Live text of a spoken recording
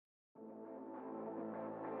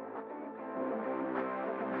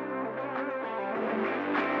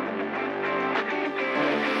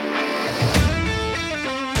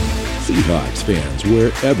Seahawks fans,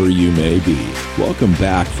 wherever you may be, welcome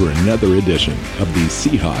back for another edition of the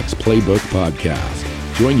Seahawks Playbook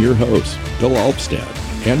Podcast. Join your host, Bill Alvstad,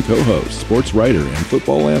 and co-host, sports writer and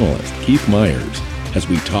football analyst Keith Myers, as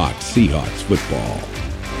we talk Seahawks football.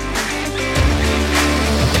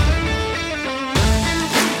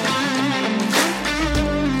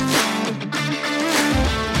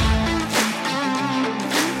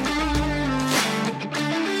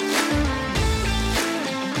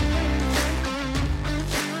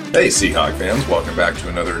 Hey Seahawk fans, welcome back to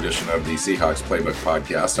another edition of the Seahawks Playbook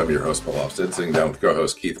Podcast. I'm your host, Bill Alvstad, sitting down with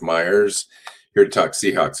co-host Keith Myers, here to talk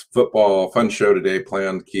Seahawks football. Fun show today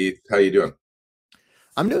planned. Keith, how you doing?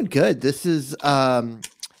 I'm doing good. This is, this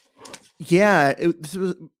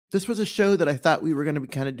was a show that I thought we were going to be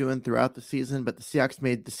kind of doing throughout the season, but the Seahawks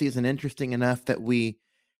made the season interesting enough that we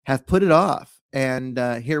have put it off. And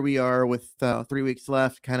here we are with 3 weeks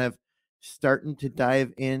left, kind of starting to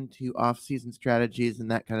dive into off-season strategies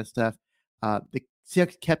and that kind of stuff. The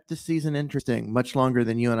Seahawks kept the season interesting much longer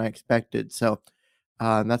than you and I expected, so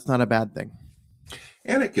that's not a bad thing.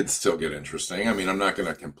 And it could still get interesting. I mean, I'm not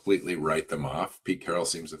going to completely write them off. Pete Carroll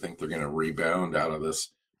seems to think they're going to rebound out of this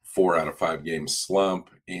 4 out of 5 game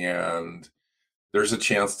slump, and there's a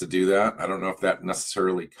chance to do that. I don't know if that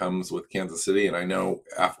necessarily comes with Kansas City, and I know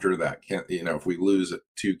after that, if we lose it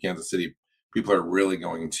to Kansas City, people are really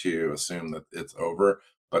going to assume that it's over.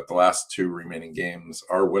 But the last 2 remaining games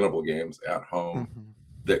are winnable games at home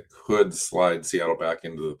that could slide Seattle back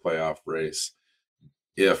into the playoff race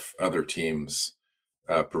if other teams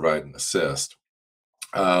provide an assist.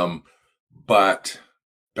 But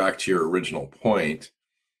back to your original point,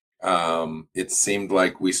 it seemed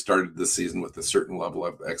like we started the season with a certain level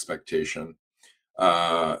of expectation.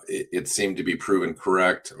 It seemed to be proven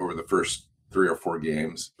correct over the first 3 or 4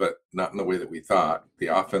 games, but not in the way that we thought. The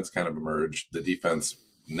offense kind of emerged. The defense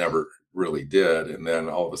never really did. And then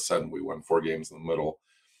all of a sudden we won 4 games in the middle,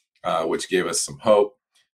 which gave us some hope.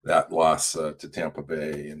 That loss to Tampa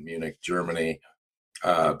Bay and Munich, Germany,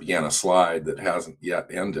 began a slide that hasn't yet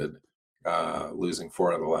ended, losing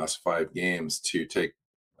 4 out of the last 5 games to take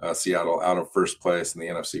Seattle out of first place in the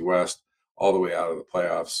NFC West, all the way out of the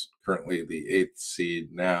playoffs. Currently the 8th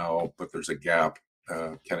seed now, but there's a gap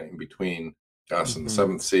kind of in between us and the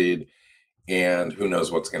 7th seed, and who knows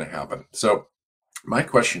what's going to happen. So my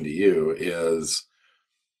question to you is,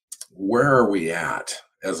 where are we at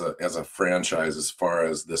as a franchise as far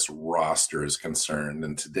as this roster is concerned?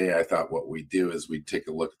 And today I thought what we do is we take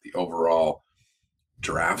a look at the overall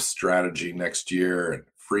draft strategy next year and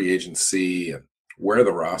free agency and where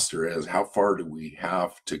the roster is. How far do we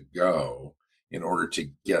have to go in order to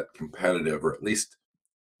get competitive, or at least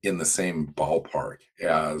in the same ballpark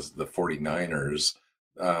as the 49ers,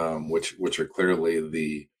 which are clearly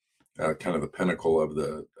the kind of the pinnacle of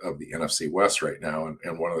the NFC West right now,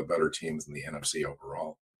 and one of the better teams in the NFC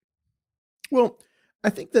overall. Well, I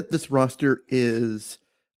think that this roster is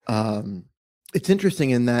it's interesting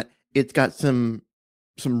in that it's got some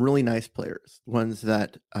really nice players, ones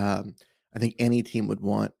that I think any team would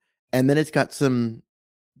want, and then it's got some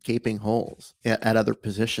gaping holes at other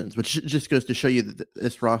positions, which just goes to show you that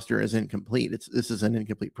this roster is incomplete. This is an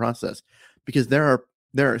incomplete process, because there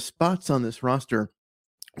are spots on this roster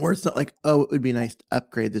where it's not like, oh, it would be nice to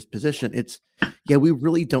upgrade this position. It's, we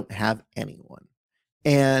really don't have anyone.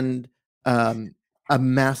 And a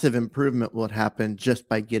massive improvement will happen just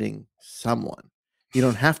by getting someone. You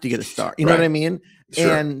don't have to get a star. You know what I mean?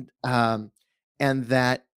 Sure. And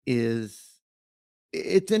that is,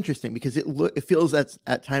 it's interesting because it feels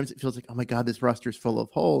at times it feels like, oh my God, this roster is full of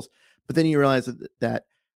holes. But then you realize that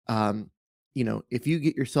if you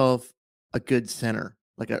get yourself a good center,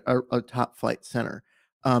 like a top flight center,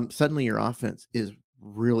 suddenly your offense is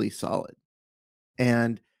really solid.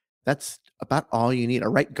 And that's about all you need. A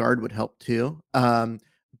right guard would help too.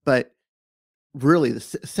 But really the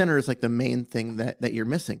center is like the main thing that you're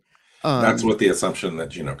missing. That's with the assumption that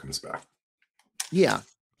Geno comes back. Yeah.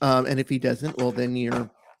 And if he doesn't, well, then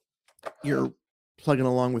you're plugging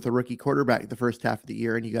along with a rookie quarterback the first half of the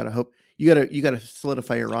year, and you got to hope you got to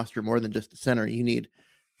solidify your roster more than just the center. You need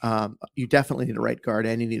you definitely need a right guard,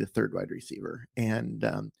 and you need a third wide receiver, and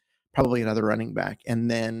probably another running back, and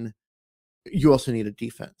then you also need a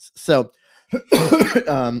defense. So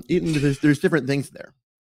there's different things there.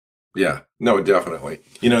 Yeah, no, definitely.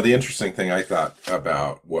 The interesting thing I thought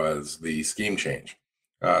about was the scheme change.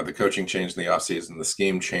 The coaching change in the offseason, the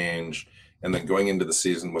scheme change, and then going into the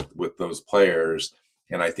season with those players.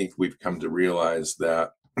 And I think we've come to realize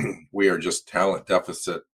that we are just talent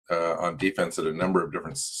deficit on defense at a number of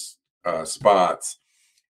different spots,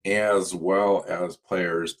 as well as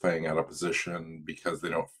players playing out of position because they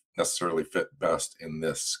don't necessarily fit best in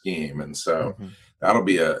this scheme. And so Mm-hmm. that'll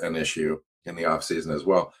be an issue in the offseason as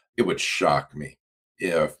well. It would shock me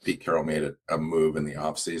if Pete Carroll made a move in the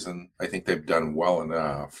offseason. I think they've done well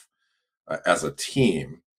enough as a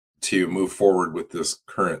team to move forward with this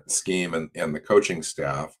current scheme and the coaching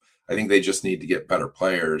staff. I think they just need to get better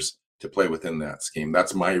players to play within that scheme.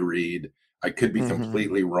 That's my read. I could be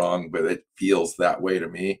completely wrong, but it feels that way to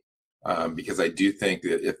me, because I do think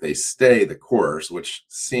that if they stay the course, which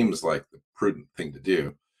seems like the prudent thing to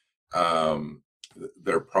do,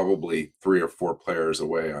 they're probably 3 or 4 players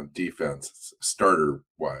away on defense, starter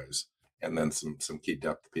wise, and then some key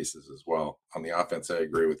depth pieces as well. On the offense, I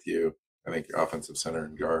agree with you. I think offensive center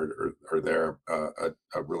and guard are there.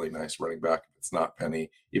 A really nice running back. If it's not Penny,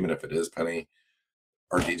 even if it is Penny,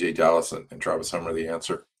 are DJ Dallas and Travis Homer the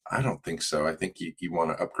answer? I don't think so. I think you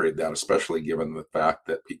want to upgrade that, especially given the fact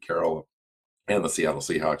that Pete Carroll and the Seattle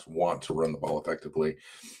Seahawks want to run the ball effectively.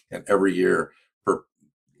 And every year for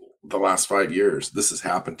the last 5 years, this has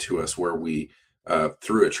happened to us where we,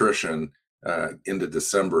 through attrition, into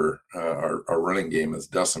December, our running game is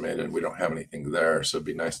decimated. We don't have anything there. So it'd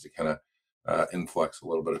be nice to kind of influx a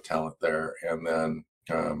little bit of talent there. And then,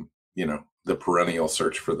 the perennial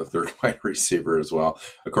search for the third wide receiver as well.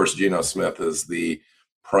 Of course, Geno Smith is the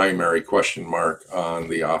primary question mark on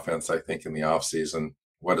the offense, I think, in the offseason.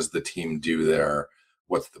 What does the team do there?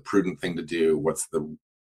 What's the prudent thing to do? What's the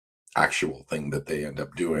actual thing that they end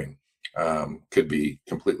up doing? Could be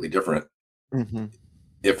completely different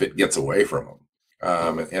if it gets away from them.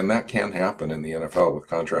 And that can happen in the NFL with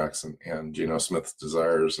contracts and Geno Smith's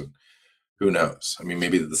desires. And who knows? I mean,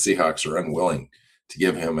 maybe the Seahawks are unwilling to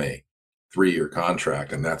give him a 3-year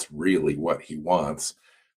contract, and that's really what he wants.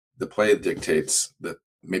 The play dictates that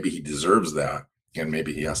maybe he deserves that, and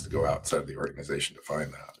maybe he has to go outside of the organization to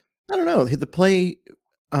find that. I don't know. The play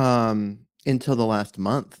until the last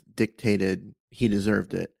month dictated he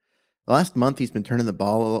deserved it. The last month, he's been turning the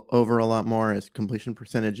ball over a lot more as completion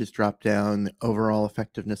percentages drop down. The overall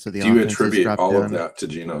effectiveness of the offense. Do you attribute all of that to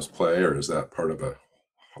Geno's play, or is that part of a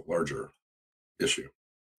larger issue?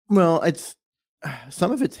 Well,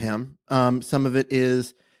 some of it's him. Some of it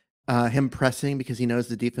is him pressing because he knows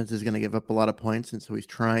the defense is going to give up a lot of points, and so he's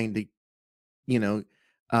trying to,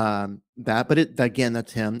 that. But again,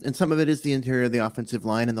 that's him. And some of it is the interior of the offensive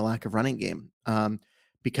line and the lack of running game,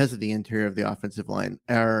 because of the interior of the offensive line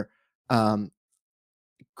are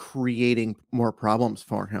creating more problems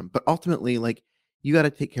for him. But ultimately, you got to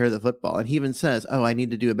take care of the football. And he even says, "Oh, I need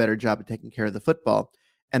to do a better job of taking care of the football."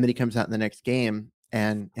 And then he comes out in the next game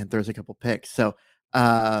and throws a couple picks. So,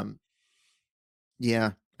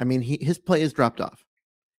 yeah, I mean, his play has dropped off.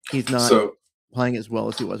 He's not playing as well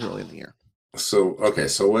as he was early in the year. So, okay,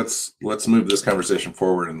 so let's move this conversation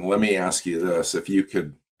forward, and let me ask you this: if you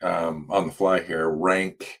could, on the fly here,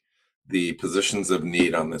 rank the positions of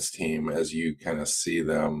need on this team as you kind of see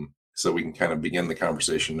them, so we can kind of begin the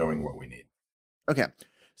conversation knowing what we need. Okay,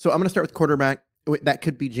 so I'm going to start with quarterback. That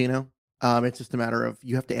could be Geno. It's just a matter of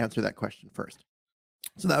you have to answer that question first.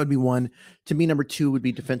 So that would be one. To me, number 2 would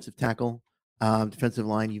be defensive tackle, defensive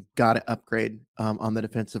line. You've got to upgrade on the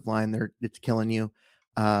defensive line. It's killing you.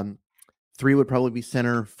 3 would probably be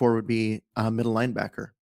center. 4 would be middle linebacker.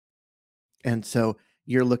 And so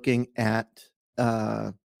you're looking at,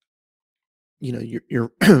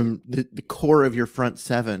 your the core of your front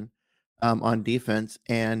 7 on defense,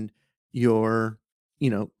 and your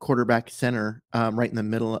quarterback center right in the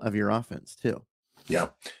middle of your offense too. Yeah.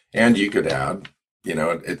 And you could add,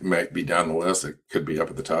 it might be down the list. It could be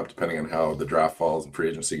up at the top, depending on how the draft falls and free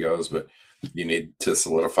agency goes, but you need to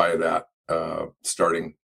solidify that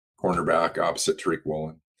starting cornerback opposite Tariq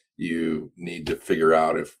Woolen. You need to figure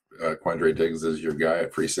out if Quandre Diggs is your guy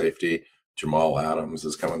at free safety. Jamal Adams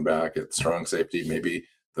is coming back at strong safety. Maybe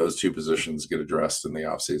those 2 positions get addressed in the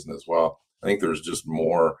offseason as well. I think there's just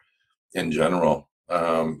more in general.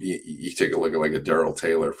 You take a look at a Darrell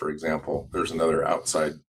Taylor, for example. There's another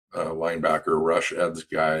outside linebacker, rush edge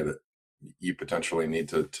guy that you potentially need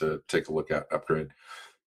to take a look at, upgrade.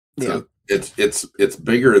 So it's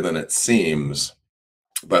bigger than it seems,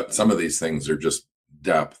 but some of these things are just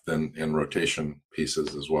depth and rotation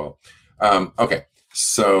pieces as well. Okay,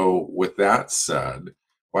 so with that said,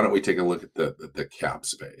 why don't we take a look at the cap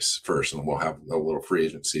space first, and we'll have a little free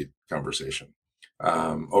agency conversation.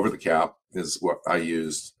 Over the cap is what I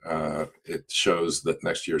used. It shows that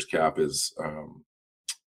next year's cap is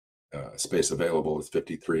space available is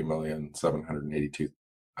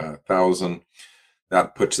 $53,782,000.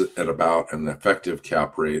 That puts it at about an effective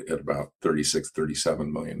cap rate at about $37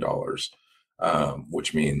 million,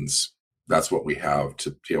 which means that's what we have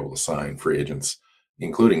to be able to sign free agents,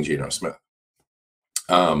 including Geno Smith.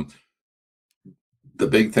 The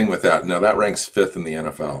big thing with that, now that ranks 5th in the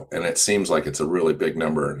NFL, and it seems like it's a really big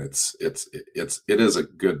number, and it is a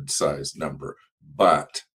good sized number,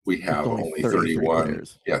 but we have only 31,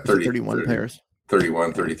 players. yeah, 31 players,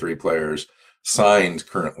 31, 33 players signed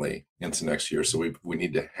currently into next year. So we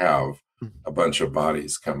need to have a bunch of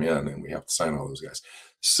bodies come in, and we have to sign all those guys.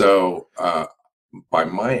 So by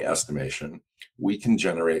my estimation, we can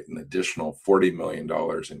generate an additional $40 million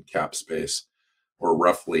in cap space, or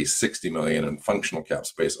roughly $60 million in functional cap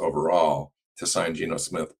space overall, to sign Geno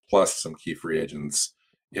Smith plus some key free agents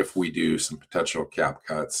if we do some potential cap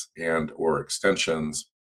cuts and or extensions.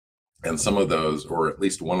 And some of those, or at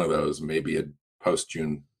least one of those, may be a post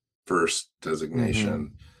June 1st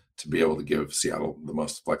designation to be able to give Seattle the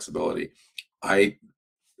most flexibility. I'm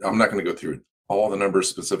not going to go through all the numbers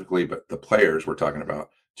specifically, but the players we're talking about: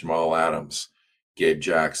 Jamal Adams, Gabe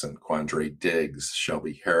Jackson, Quandre Diggs,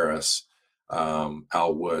 Shelby Harris,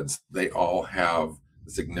 Al Woods, they all have a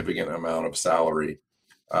significant amount of salary,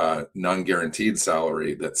 non-guaranteed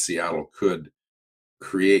salary, that Seattle could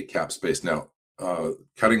create cap space. Now,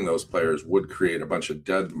 cutting those players would create a bunch of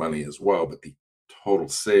dead money as well, but the total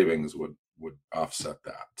savings would offset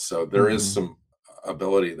that. So there is some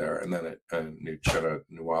ability there. And then Uchenna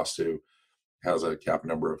Nwosu has a cap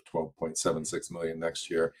number of $12.76 million next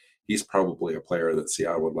year. He's probably a player that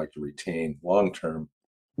Seattle would like to retain long term.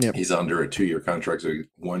 Yep. He's under a 2-year contract, so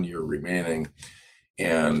 1 year remaining,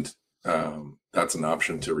 and that's an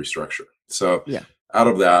option to restructure. So out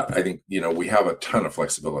of that, I think we have a ton of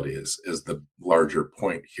flexibility. Is the larger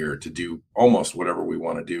point here, to do almost whatever we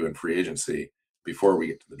want to do in free agency before we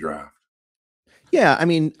get to the draft. Yeah, I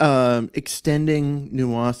mean, extending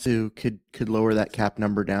Nwosu could lower that cap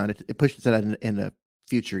number down. It pushes it out in the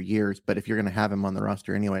future years, but if you're going to have him on the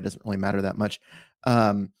roster anyway, it doesn't really matter that much.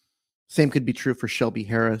 Same could be true for Shelby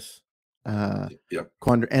Harris,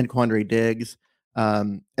 Quandre Diggs.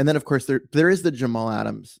 And then, of course, there is the Jamal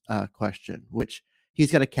Adams question, which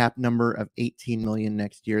he's got a cap number of $18 million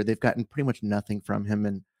next year. They've gotten pretty much nothing from him,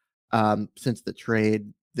 and since the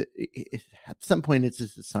trade, at some point it's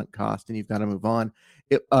just a sunk cost, and you've got to move on.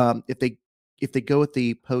 If they go with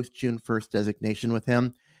the post June 1st designation with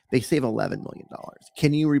him, they save $11 million.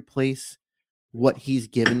 Can you replace what he's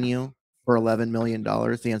given you for $11 million?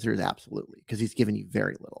 The answer is absolutely, because he's given you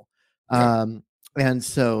very little. And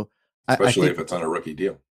so, especially if it's on a rookie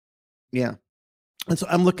deal. Yeah. And so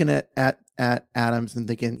I'm looking at Adams and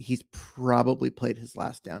thinking he's probably played his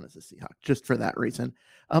last down as a Seahawk just for that reason.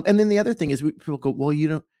 And then the other thing is, people go, well,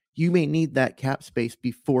 you may need that cap space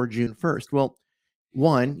before June 1st. Well,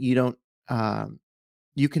 one, you don't,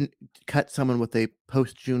 you can cut someone with a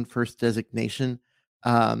post June 1st designation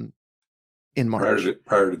in March.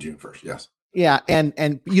 Prior to June 1st, yes. Yeah,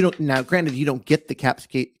 and you don't, now granted, you don't get the cap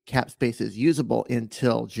spaces usable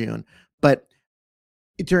until June, but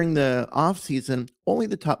during the off season, only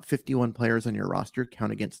the top 51 players on your roster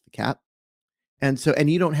count against the cap. And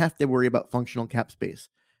you don't have to worry about functional cap space.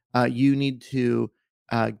 You need to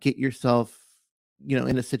get yourself,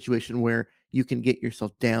 in a situation where you can get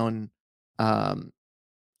yourself down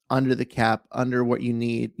under the cap, under what you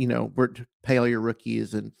need, to pay all your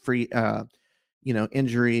rookies and free,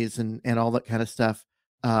 injuries and all that kind of stuff.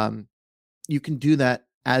 You can do that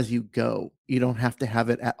as you go. You don't have to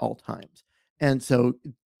have it at all times. And so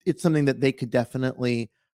it's something that they could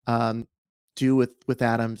definitely do with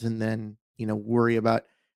Adams, and then, worry about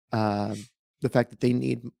the fact that they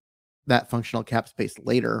need that functional cap space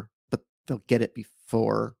later, but they'll get it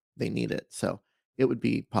before they need it. So it would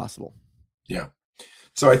be possible. Yeah.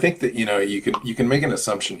 So I think that, you can make an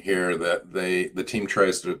assumption here that the team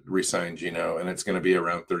tries to re-sign Geno, and it's going to be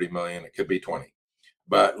around 30 million. It could be 20,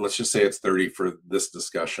 but let's just say it's 30 for this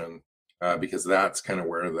discussion, because that's kind of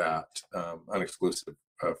where that unexclusive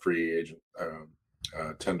free agent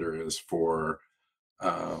tender is for.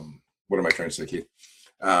 What am I trying to say, Keith?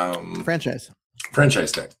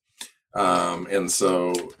 Franchise tag. And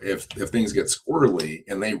so if things get squirrely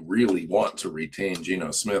and they really want to retain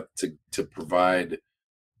Geno Smith to provide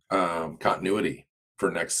continuity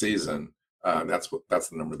for next season, that's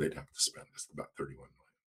the number they'd have to spend. It's about 31 million.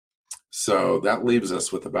 So that leaves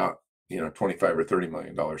us with about 25 or 30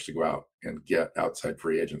 million dollars to go out and get outside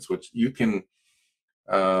free agents, which you can,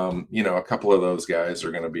 a couple of those guys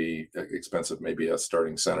are going to be expensive. Maybe a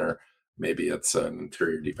starting center, maybe it's an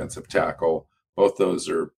interior defensive tackle. Both those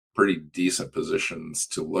are pretty decent positions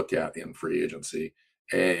to look at in free agency.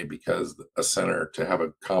 Because a center, to have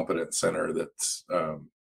a competent center that's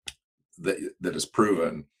that is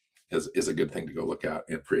proven, is a good thing to go look at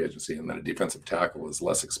in free agency. And then a defensive tackle is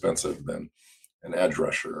less expensive than an edge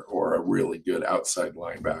rusher or a really good outside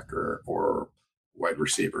linebacker or wide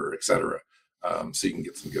receiver, etc. So you can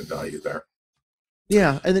get some good value there.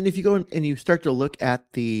 Yeah, and then if you go and you start to look at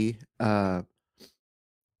the at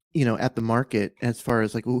the market as far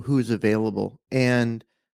as like who is available, and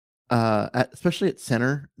especially at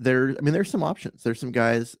center, there's some options. There's some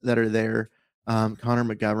guys that are there. Connor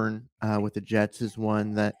McGovern with the Jets is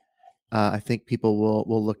one that I think people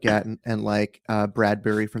will look at, and like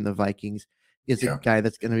Bradbury from the Vikings is a guy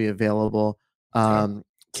that's going to be available.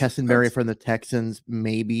 Kessenberry from the Texans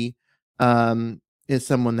maybe is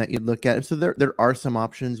someone that you'd look at. So there are some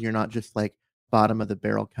options. You're not just like bottom of the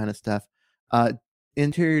barrel kind of stuff.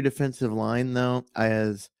 Interior defensive line though,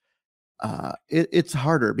 it's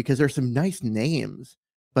harder because there's some nice names,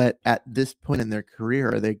 but at this point in their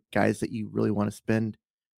career, are they guys that you really want to spend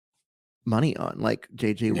money on, like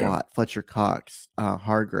J.J. Watt, Fletcher Cox,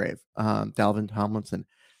 Hargrave, Dalvin Tomlinson?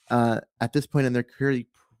 At this point in their career,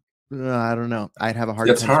 I don't know. I'd have a hard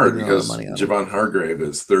time. It's hard because Javon Hargrave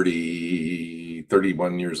is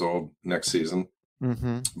 31 years old next season,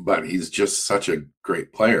 but he's just such a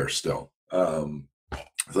great player still.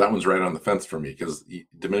 So that one's right on the fence for me because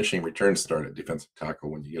diminishing returns start at defensive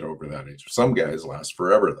tackle when you get over that age. Some guys last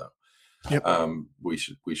forever though. Yep. We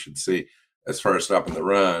should see. As far as stopping the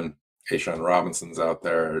run, A'Shawn Robinson's out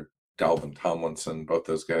there, Dalvin Tomlinson, both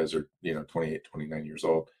those guys are 28, 29 years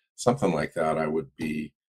old. Something like that I would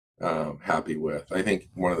be happy with. I think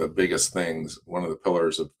one of the biggest things, one of the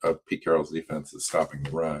pillars of Pete Carroll's defense is stopping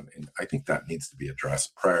the run, and I think that needs to be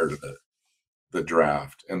addressed prior to the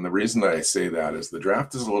draft. And the reason I say that is the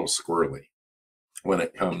draft is a little squirrely when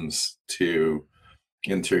it comes to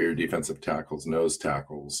interior defensive tackles, nose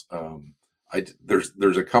tackles.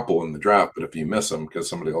 There's a couple in the draft, but if you miss them because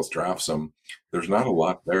somebody else drafts them, there's not a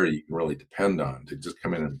lot there you can really depend on to just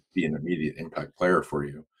come in and be an immediate impact player for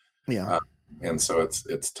you. Yeah. And so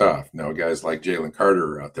it's tough. Now guys like Jalen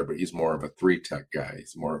Carter are out there, but he's more of a 3-tech guy.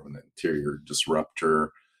 He's more of an interior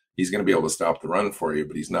disruptor. He's going to be able to stop the run for you,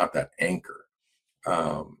 but he's not that anchor.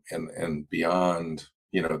 And beyond,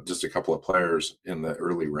 just a couple of players in the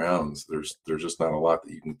early rounds, there's just not a lot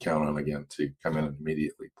that you can count on again to come in and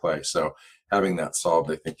immediately play. So having that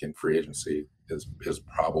solved, I think, in free agency is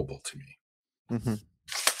probable to me. Mm-hmm.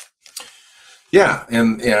 Yeah,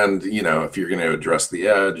 and if you're going to address the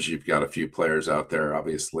edge, you've got a few players out there,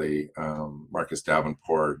 obviously, Marcus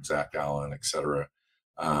Davenport, Zach Allen, etc.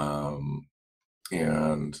 And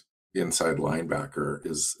inside linebacker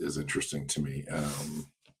is interesting to me.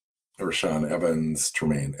 Rashaan Evans,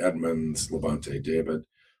 Tremaine Edmonds, Levante David.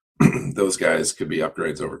 Those guys could be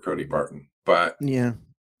upgrades over Cody Barton. But yeah,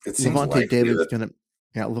 it seems Levante David's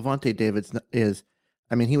Levante David's is,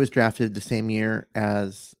 he was drafted the same year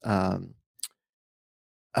as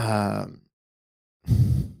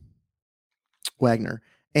Wagner.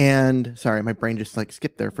 And sorry, my brain just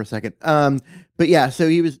skipped there for a second. But yeah, so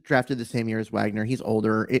he was drafted the same year as Wagner. He's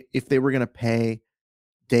older. If they were going to pay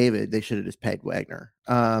David, they should have just paid Wagner.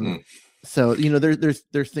 So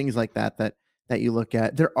there's things like that you look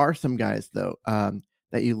at. There are some guys though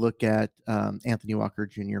that you look at. Anthony Walker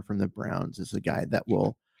Jr. from the Browns is a guy that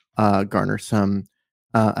will garner some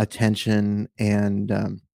attention,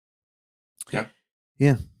 and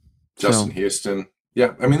yeah. Justin Houston.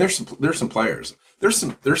 Yeah, there's some players. There's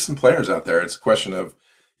some players out there. It's a question of,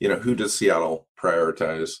 who does Seattle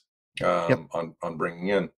prioritize on bringing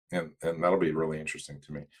in, and that'll be really interesting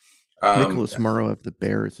to me. Nicholas Morrow of the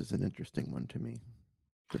Bears is an interesting one to me.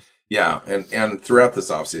 Yeah, and throughout this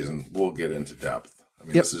offseason, we'll get into depth.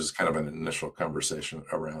 This is just kind of an initial conversation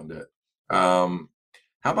around it. How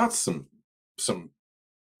about some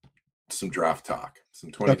draft talk,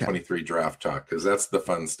 some 2023 draft talk, because that's the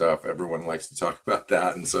fun stuff. Everyone likes to talk about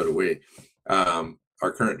that, and so do we.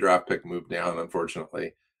 Our current draft pick moved down,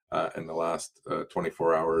 unfortunately, in the last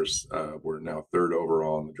 24 hours. We're now 3rd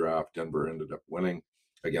overall in the draft. Denver ended up winning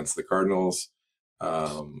against the Cardinals.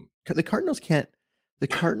 The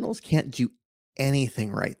Cardinals can't do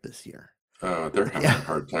anything right this year. They're having a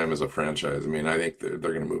hard time as a franchise. I think they're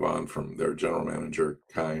going to move on from their general manager,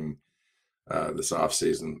 Keim, this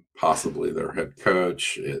offseason, possibly their head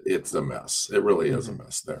coach. It's a mess. It really is a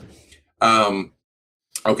mess there.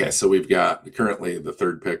 Okay, so we've got currently the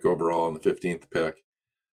 3rd pick overall and the 15th pick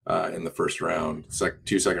in the first round,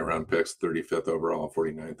 2 second-round picks, 35th overall,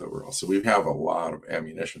 49th overall. So we have a lot of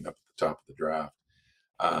ammunition up at the top of the draft.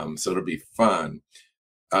 So it'll be fun.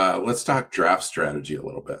 Let's talk draft strategy a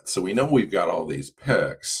little bit. So we know we've got all these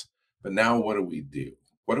picks, but now what do we do?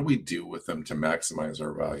 What do we do with them to maximize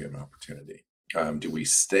our value and opportunity? Do we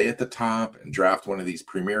stay at the top and draft one of these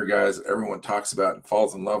premier guys that everyone talks about and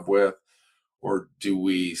falls in love with? Or do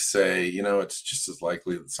we say, it's just as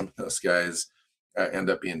likely that some of those guys end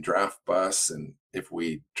up being draft busts. And if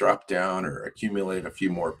we drop down or accumulate a few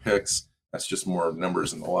more picks, that's just more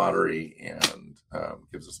numbers in the lottery and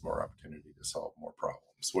gives us more opportunity to solve more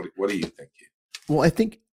problems. What do you think, Keith? Well,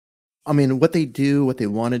 what they do, what they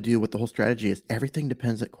want to do, what the whole strategy is, everything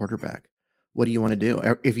depends at quarterback. What do you want to do?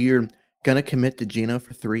 If you're going to commit to Geno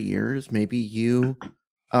for 3 years, maybe you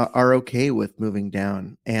are okay with moving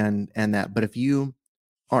down and that. But if you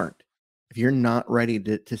aren't, if you're not ready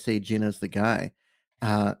to say Geno's the guy,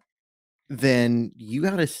 then you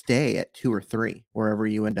got to stay at 2 or 3 wherever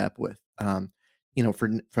you end up with,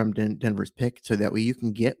 from Denver's pick, so that way you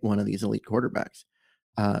can get one of these elite quarterbacks.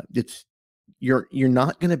 You're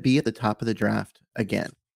not going to be at the top of the draft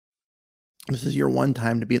again. This is your one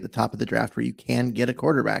time to be at the top of the draft where you can get a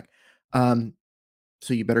quarterback.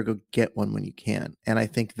 So you better go get one when you can. And I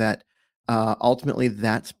think that ultimately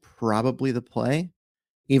that's probably the play,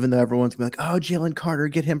 even though everyone's gonna be like, oh, Jalen Carter,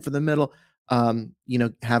 get him for the middle.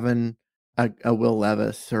 Having a Will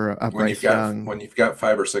Levis or a Bryce Young. When you've got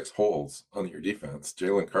 5 or 6 holes on your defense,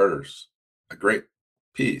 Jalen Carter's a great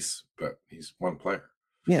piece, but he's one player.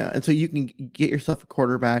 Yeah, and so you can get yourself a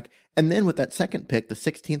quarterback, and then with that second pick, the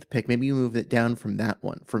 16th pick, maybe you move it down from that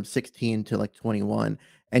one, from 16 to like 21,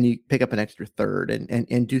 and you pick up an extra third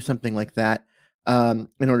and do something like that in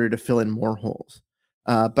order to fill in more holes.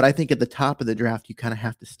 But I think at the top of the draft, you kind of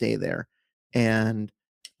have to stay there and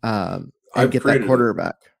get that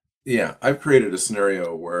quarterback. I've created a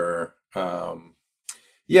scenario where,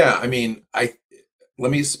 let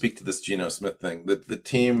me speak to this Geno Smith thing. The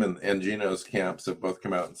team and Geno's camps have both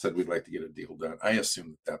come out and said we'd like to get a deal done. I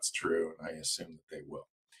assume that that's true, and I assume that they will.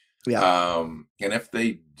 Yeah. And if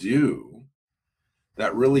they do,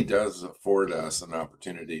 that really does afford us an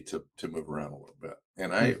opportunity to move around a little bit.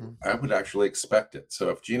 And I would actually expect it. So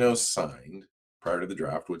if Geno's signed prior to the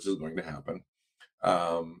draft, which is going to happen,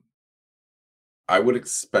 I would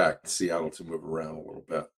expect Seattle to move around a little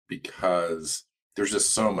bit, because there's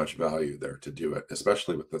just so much value there to do it,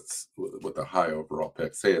 especially with the high overall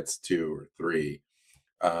pick. Say it's 2 or 3.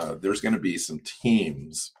 There's going to be some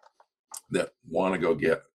teams that want to go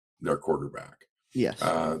get their quarterback. Yes.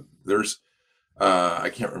 There's I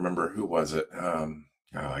can't remember who was it.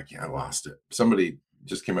 I lost it. Somebody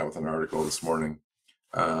just came out with an article this morning.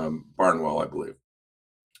 Barnwell, I believe,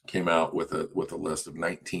 came out with a list of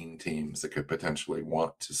 19 teams that could potentially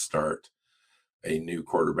want to start a new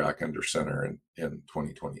quarterback under center in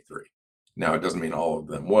 2023. Now, it doesn't mean all of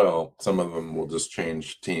them will. Some of them will just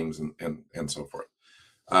change teams and so forth.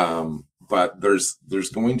 But there's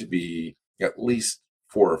going to be at least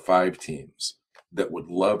 4 or 5 teams that would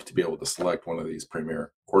love to be able to select one of these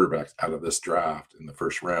premier quarterbacks out of this draft in the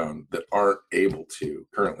first round that aren't able to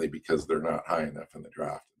currently because they're not high enough in the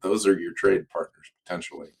draft. Those are your trade partners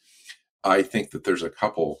potentially. I think that there's a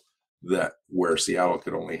couple where Seattle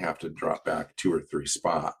could only have to drop back 2 or 3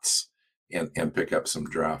 spots and pick up some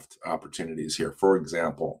draft opportunities here. For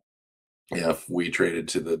example, if we traded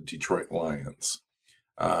to the Detroit Lions,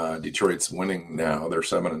 Detroit's winning now. They're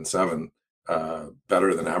 7-7,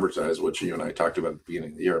 better than advertised, which you and I talked about at the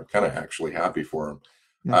beginning of the year. I'm kind of actually happy for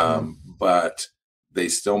them. But they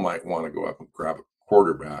still might want to go up and grab a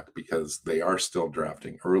quarterback because they are still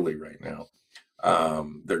drafting early right now.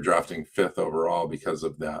 They're drafting 5th overall because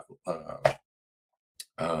of that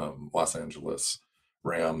Los Angeles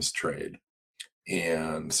Rams trade.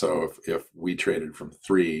 And so if we traded from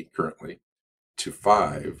 3 currently to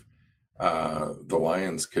 5, the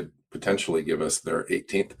Lions could potentially give us their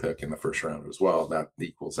 18th pick in the first round as well. That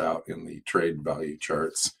equals out in the trade value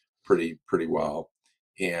charts pretty well.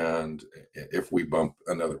 And if we bump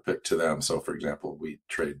another pick to them, so for example, we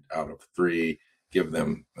trade out of 3, give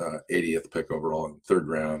them 80th pick overall in the 3rd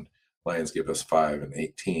round, Lions give us 5 and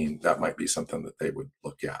 18, that might be something that they would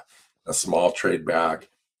look at. A small trade back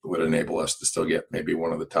would enable us to still get maybe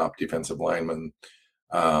one of the top defensive linemen,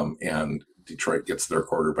 and Detroit gets their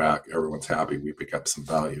quarterback. Everyone's happy. We pick up some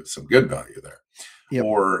value, some good value there. Yep.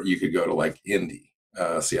 Or you could go to like Indy.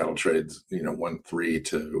 Seattle trades, 1-3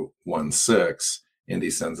 to 1-6. Indy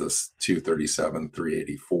sends us 237,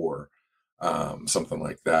 384, something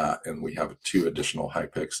like that. And we have 2 additional high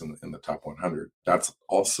picks in the top 100. That's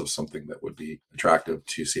also something that would be attractive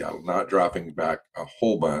to Seattle, not dropping back a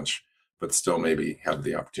whole bunch, but still maybe have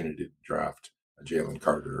the opportunity to draft a Jalen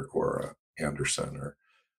Carter or a Anderson or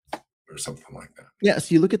something like that. Yeah.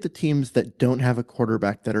 So you look at the teams that don't have a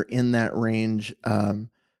quarterback that are in that range.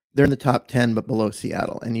 They're in the top 10, but below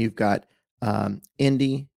Seattle. And you've got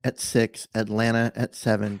Indy at 6, Atlanta at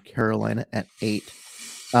 7, Carolina at 8.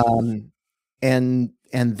 And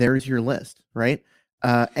there's your list, right?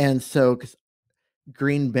 And so 'cause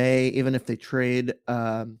Green Bay, even if they trade,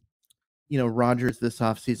 Rodgers this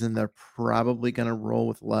offseason, they're probably going to roll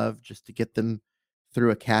with Love just to get them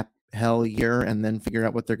through a cap hell year and then figure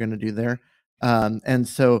out what they're going to do there. And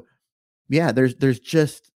so, yeah,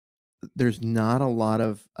 there's not a lot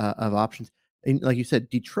of options. And like you said,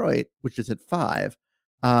 Detroit, which is at 5,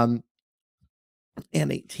 and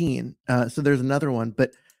 18. So there's another one,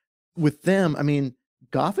 but with them, I mean,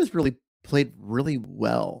 Goff has really played really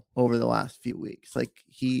well over the last few weeks. Like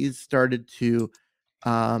he's started to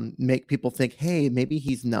make people think, hey, maybe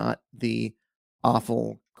he's not the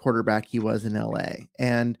awful quarterback he was in LA.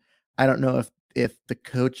 And I don't know if the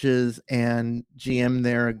coaches and GM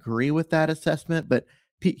there agree with that assessment, but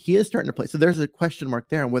he is starting to play. So there's a question mark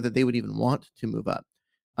there on whether they would even want to move up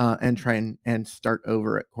and try and start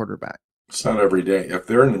over at quarterback. It's not every day. If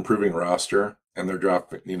they're an improving roster and they're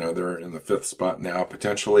dropping, they're in the 5th spot now,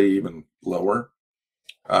 potentially even lower.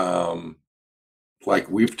 Like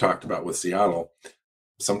we've talked about with Seattle,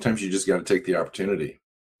 sometimes you just got to take the opportunity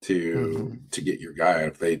to get your guy.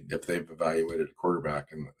 If they've evaluated a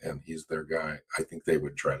quarterback and he's their guy, I think they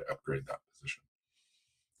would try to upgrade that position.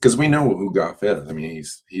 Because we know who Goff is. I mean,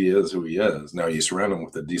 he is who he is. Now you surround him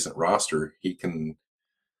with a decent roster, he can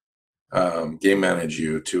game manage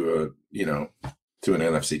you to an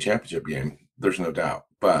NFC championship game. There's no doubt,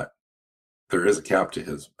 but there is a cap to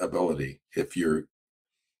his ability if you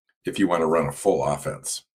want to run a full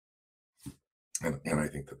offense, and I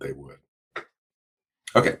think that they would.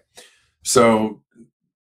 Okay, so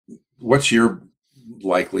what's your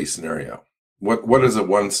likely scenario? What is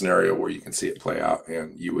one scenario where you can see it play out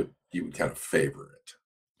and you would kind of favor it?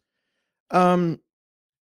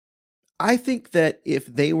 I think that if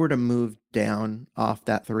they were to move down off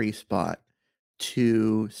that 3 spot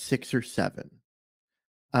to 6 or 7,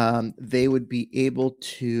 they would be able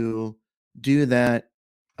to do that,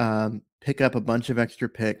 pick up a bunch of extra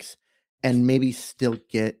picks, and maybe still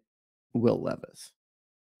get Will Levis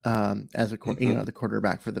as the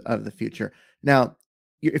quarterback of the future. Now,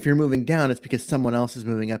 if you're moving down, it's because someone else is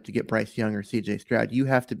moving up to get Bryce Young or CJ Stroud. You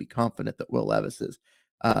have to be confident that Will Levis is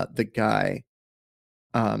the guy.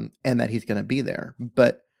 And that he's going to be there.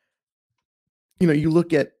 But, you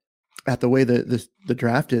look at the way the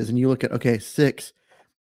draft is and you look at, okay, 6,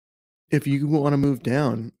 if you want to move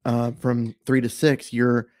down from 3 to 6,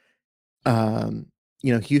 you're,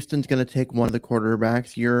 Houston's going to take one of the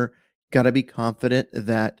quarterbacks. You're got to be confident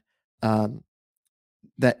that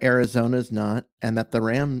that Arizona's not, and that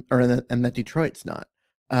and that Detroit's not,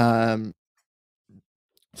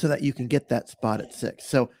 so that you can get that spot at 6.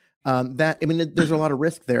 So, there's a lot of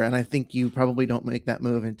risk there, and I think you probably don't make that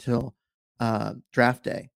move until draft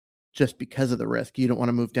day, just because of the risk. You don't want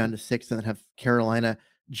to move down to 6 and then have Carolina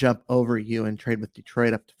jump over you and trade with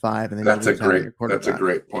Detroit up to 5, and then that's a great point. That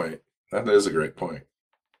is a great point.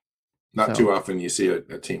 Not too often you see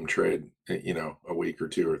a team trade, a week or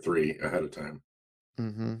 2 or 3 ahead of time.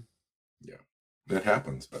 Mm-hmm. Yeah, that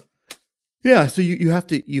happens, but. Yeah, so you have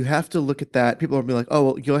to look at that. People will be like, "Oh,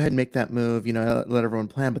 well, go ahead and make that move, let everyone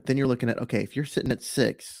plan." But then you're looking at, okay, if you're sitting at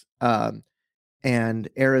 6, and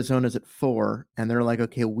Arizona's at 4, and they're like,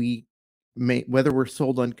 "Okay, we may, whether we're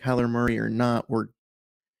sold on Kyler Murray or not,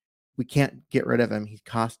 we can't get rid of him. He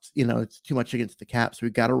costs, it's too much against the cap, so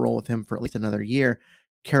we've got to roll with him for at least another year."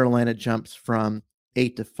 Carolina jumps from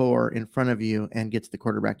 8 to 4 in front of you and gets the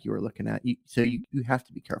quarterback you were looking at. So you have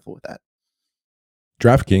to be careful with that.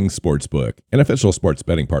 DraftKings Sportsbook, an official sports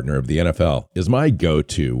betting partner of the NFL, is my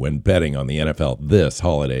go-to when betting on the NFL this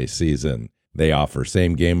holiday season. They offer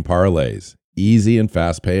same-game parlays, easy and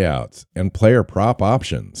fast payouts, and player prop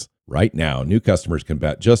options. Right now, new customers can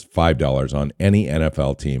bet just $5 on any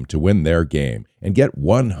NFL team to win their game and get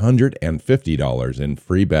 $150 in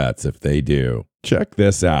free bets if they do. Check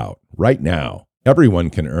this out. Right now, everyone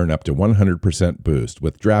can earn up to 100% boost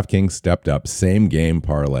with DraftKings stepped-up same-game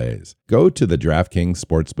parlays. Go to the DraftKings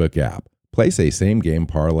Sportsbook app, place a same-game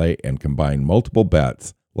parlay, and combine multiple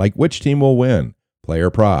bets, like which team will win, player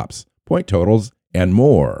props, point totals, and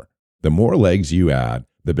more. The more legs you add,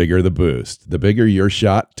 the bigger the boost, the bigger your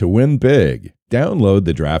shot to win big. Download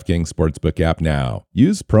the DraftKings Sportsbook app now.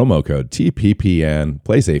 Use promo code TPPN,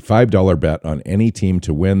 place a $5 bet on any team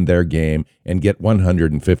to win their game, and get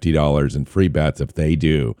 $150 in free bets if they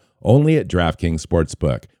do. Only at DraftKings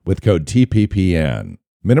Sportsbook with code TPPN.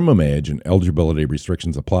 Minimum age and eligibility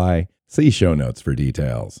restrictions apply. See show notes for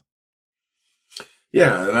details.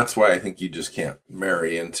 Yeah, and that's why I think you just can't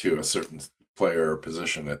marry into a certain player or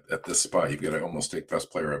position at this spot. You've got to almost take best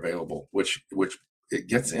player available, which it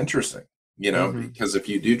gets interesting. Because if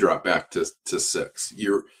you do drop back to 6,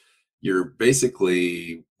 you're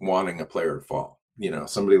basically wanting a player to fall.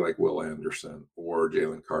 Somebody like Will Anderson or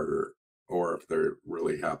Jalen Carter or if they're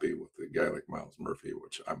really happy with a guy like Myles Murphy,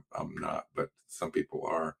 which I'm not, but some people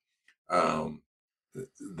are,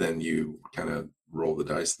 then you kind of roll the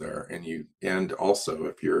dice there. And also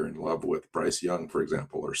if you're in love with Bryce Young, for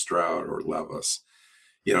example, or Stroud or Levis,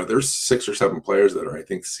 there's 6 or 7 players that I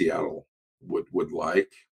think Seattle would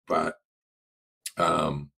like, but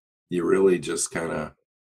you really just kind of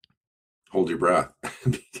hold your breath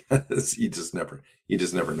because you just never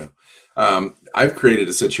know. I've created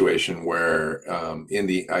a situation where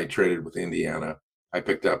I traded with Indiana. I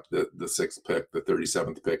picked up the 6th pick, the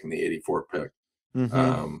 37th pick, and the 84th pick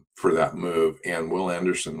for that move, and Will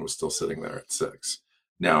Anderson was still sitting there at 6.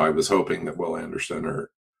 Now I was hoping that Will Anderson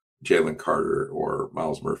or Jalen Carter or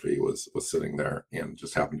Myles Murphy was sitting there, and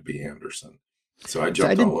just happened to be Anderson. So I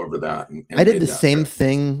jumped all over that. And I did the same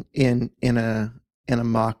thing in a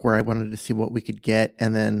mock where I wanted to see what we could get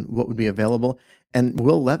and then what would be available. And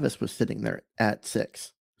Will Levis was sitting there at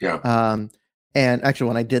 6. Yeah. And actually,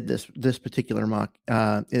 when I did this particular mock,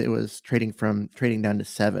 it was trading down to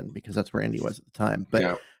 7 because that's where Andy was at the time.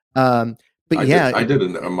 But yeah. I did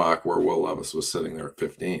a mock where Will Levis was sitting there at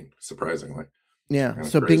 15, surprisingly. Yeah. Kind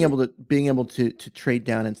of so crazy. being able to trade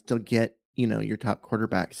down and still get, your top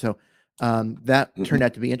quarterback. So that turned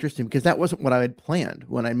out to be interesting because that wasn't what I had planned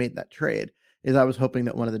when I made that trade. Is I was hoping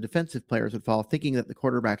that one of the defensive players would fall, thinking that the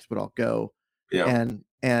quarterbacks would all go, and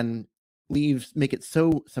make it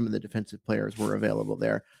so some of the defensive players were available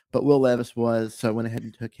there. But Will Levis was, so I went ahead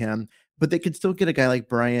and took him. But they could still get a guy like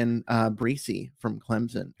Brian Breesy from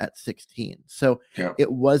Clemson at 16. So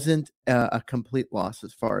it wasn't a complete loss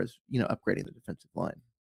as far as upgrading the defensive line.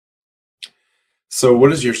 So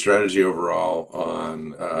what is your strategy overall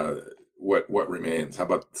on what remains? How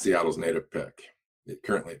about Seattle's native pick,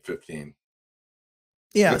 currently at 15?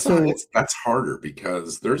 Yeah, that's harder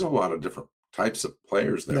because there's a lot of different types of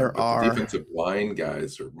players there. The defensive line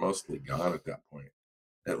guys are mostly gone at that point,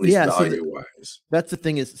 at least value-wise. That's the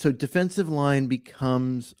thing is, so defensive line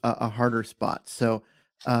becomes a harder spot. So,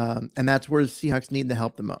 and that's where the Seahawks need the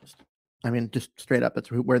help the most. I mean, just straight up,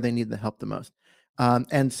 that's where they need the help the most.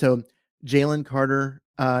 And so Jalen Carter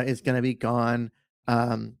is going to be gone.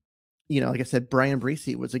 Like I said, Brian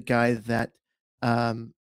Breesy was a guy that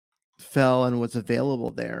fell and was available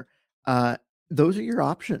there. Those are your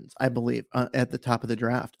options, I believe, at the top of the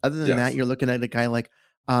draft. Other than that, you're looking at a guy like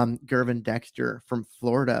Gervin Dexter from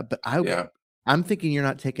Florida. But I'm thinking you're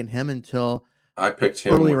not taking him until I picked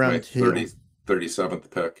him early round 2, 37th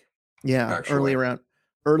pick. Yeah, actually.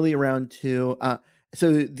 early round 2.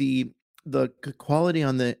 So the quality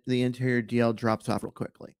on the interior DL drops off real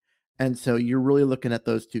quickly, and so you're really looking at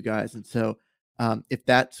those 2 guys. And so if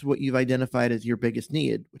that's what you've identified as your biggest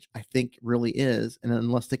need, which I think really is, and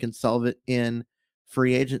unless they can solve it in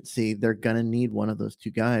free agency, they're going to need one of those 2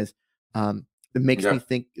 guys. It makes me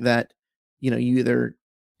think that, you either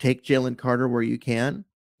take Jalen Carter where you can,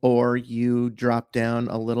 or you drop down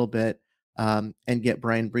a little bit and get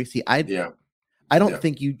Brian Breesy. I don't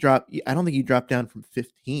think you drop down from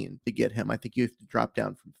 15 to get him. I think you have to drop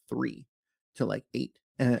down from 3 to like 8.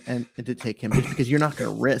 And to take him, just because you're not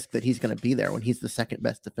going to risk that he's going to be there when he's the second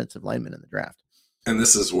best defensive lineman in the draft. And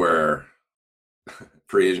this is where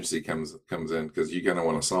free agency comes in, because you kind of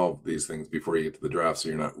want to solve these things before you get to the draft, so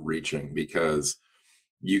you're not reaching, because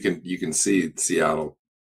you can see Seattle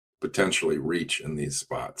potentially reach in these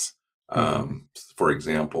spots. For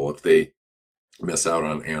example, if they miss out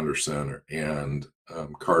on Anderson and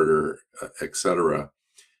Carter, etc.,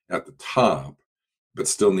 at the top, but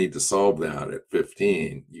still need to solve that at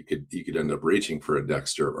 15, you could end up reaching for a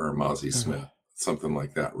Dexter or a Mozzie Smith, something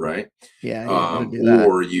like that, right? Yeah.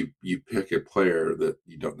 Or you pick a player that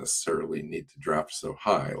you don't necessarily need to draft so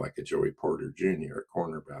high, like a Joey Porter Jr., a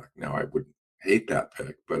cornerback. Now, I wouldn't hate that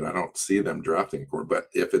pick, but I don't see them drafting for. But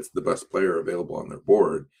if it's the best player available on their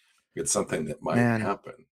board, it's something that might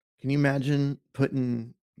happen. Can you imagine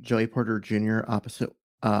putting Joey Porter Jr. opposite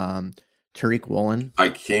Tariq Woolen? I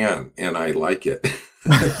can, and I like it.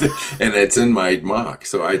 And it's in my mock.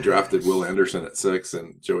 So I drafted Will Anderson at 6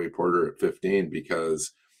 and Joey Porter at 15,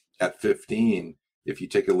 because at 15, if you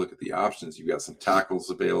take a look at the options, you've got some tackles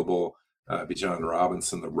available. Bijan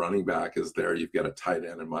Robinson, the running back, is there. You've got a tight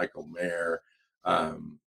end and Michael Mayer.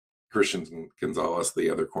 Christian Gonzalez, the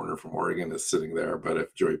other corner from Oregon, is sitting there. But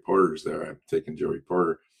if Joey Porter's there, I'm taking Joey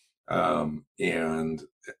Porter. And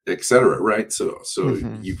et cetera, right? So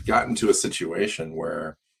you've gotten to a situation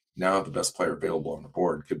where now the best player available on the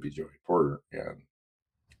board could be Joey Porter, and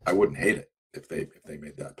I wouldn't hate it if they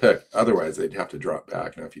made that pick. Otherwise, they'd have to drop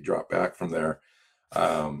back. Now, if you drop back from there,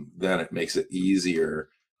 then it makes it easier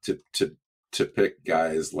to pick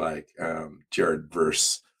guys like Jared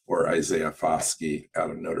Verse or Isaiah Foskey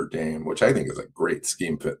out of Notre Dame, which I think is a great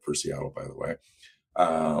scheme fit for Seattle, by the way.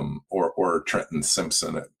 Or Trenton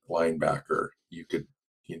Simpson at linebacker. You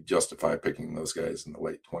justify picking those guys in the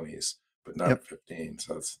late 20s, but not at 15.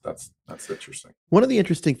 So that's interesting. One of the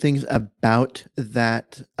interesting things about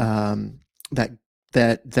that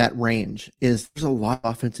that range is there's a lot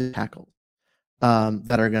of offensive tackles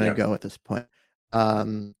that are going to go at this point.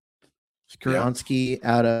 Skronsky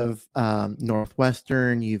out of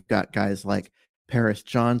Northwestern. You've got guys like Paris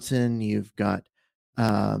Johnson. You've got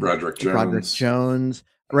Broderick Jones.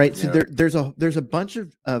 Right. So there's a bunch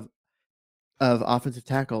of offensive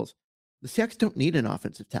tackles. The Seahawks don't need an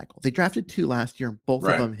offensive tackle. They drafted 2 last year, and both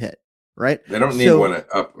of them hit. Right. They don't need one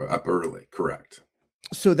up early. Correct.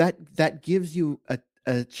 So that gives you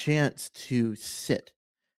a chance to sit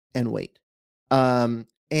and wait.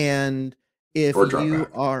 And if you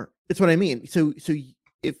are, it's what I mean. So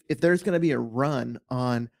if there's going to be a run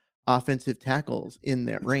on offensive tackles in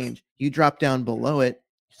that range, you drop down below it,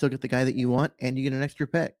 you still get the guy that you want, and you get an extra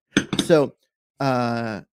pick. So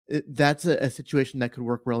that's a situation that could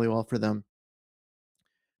work really well for them.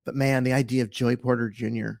 But man, the idea of Joey Porter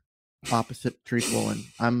Jr. opposite Tariq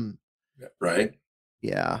Woolen, right.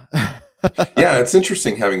 Yeah. Yeah, it's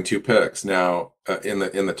interesting having 2 picks now in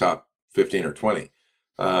the top 15 or 20,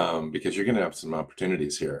 because you're going to have some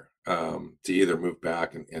opportunities here to either move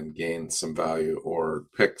back and gain some value, or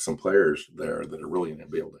pick some players there that are really going to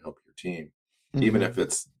be able to help your team, even if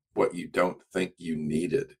it's what you don't think you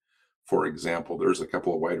needed. For example, there's a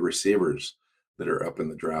couple of wide receivers that are up in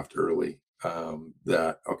the draft early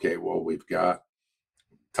we've got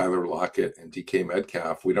Tyler Lockett and DK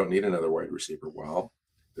Metcalf. We don't need another wide receiver. Well,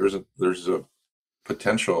 there's a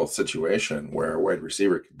potential situation where a wide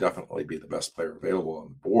receiver could definitely be the best player available on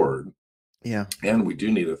the board. Yeah. And we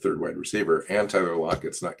do need a third wide receiver, and Tyler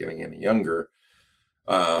Lockett's not getting any younger.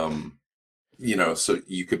 So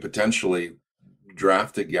you could potentially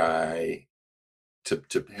draft a guy to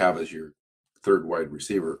have as your third wide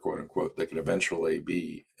receiver, quote unquote, that could eventually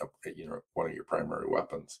be, one of your primary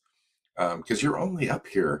weapons. Because you're only up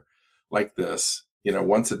here like this,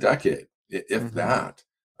 once a decade, if that,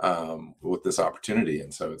 with this opportunity.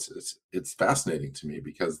 And so it's fascinating to me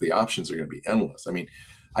because the options are going to be endless. I mean,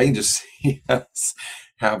 I can just see us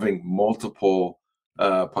having multiple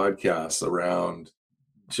podcasts around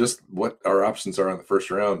just what our options are in the first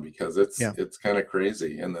round, because it's kind of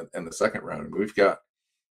crazy in the second round. And we've got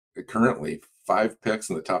currently 5 picks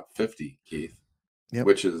in the top 50, Keith,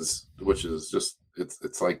 which is just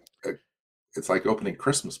it's like opening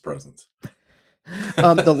Christmas presents.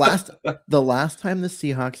 The last time the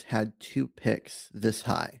Seahawks had 2 picks this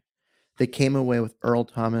high, they came away with Earl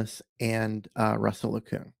Thomas and Russell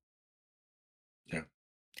Okung. Yeah,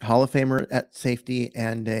 Hall of Famer at safety,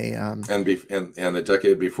 and and a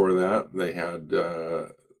decade before that they had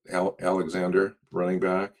Alexander, running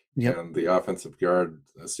back, and the offensive guard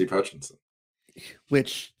Steve Hutchinson,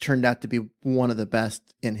 which turned out to be one of the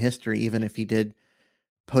best in history. Even if he did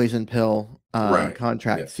poison pill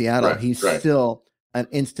contract Seattle, he's still an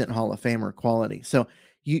instant Hall of Famer quality. So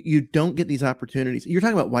you don't get these opportunities. You're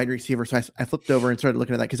talking about wide receiver. So I flipped over and started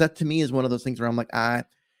looking at that, because that to me is one of those things where I'm like, at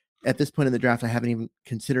this point in the draft, I haven't even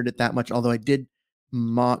considered it that much. Although I did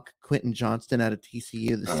mock Quentin Johnston out of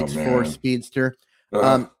TCU, the 6'4" speedster,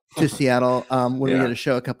 to Seattle when we did a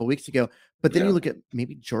show a couple of weeks ago. But then you look at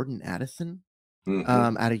maybe Jordan Addison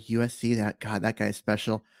out of USC. That guy is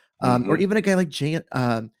special. Or even a guy like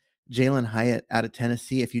Jalen Hyatt out of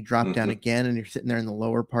Tennessee. If you drop down again and you're sitting there in the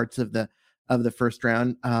lower parts of the first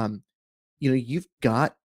round, you've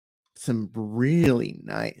got some really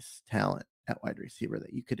nice talent at wide receiver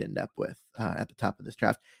that you could end up with at the top of this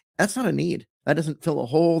draft. That's not a need. That doesn't fill a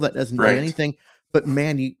hole. That doesn't do anything. But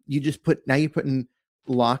man, you just you're putting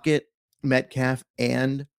Lockett, Metcalf,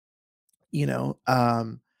 and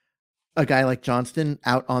a guy like Johnston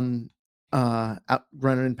out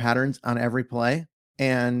running in patterns on every play,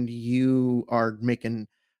 and you are making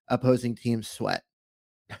opposing teams sweat.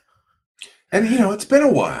 And it's been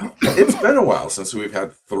a while. It's been a while since we've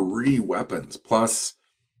had 3 weapons plus,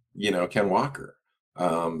 Ken Walker.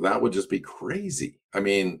 That would just be crazy. I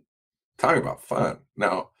mean, talk about fun.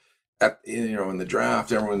 Now, in the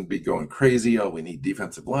draft, everyone would be going crazy. Oh, we need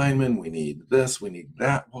defensive linemen. We need this. We need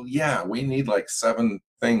that. Well, yeah, we need like 7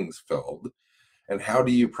 things filled. And how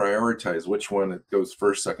do you prioritize which one it goes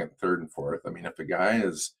first, second, third, and fourth? I mean, if a guy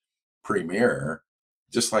is premier,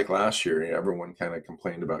 just like last year, everyone kind of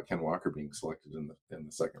complained about Ken Walker being selected in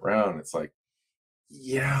the second round. It's like,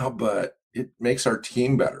 yeah, but it makes our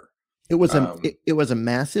team better. It was a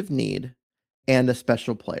massive need and a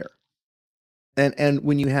special player. And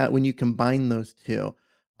when you combine those two,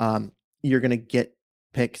 you're going to get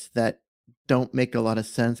picks that don't make a lot of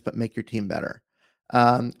sense, but make your team better.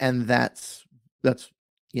 And that's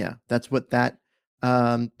what that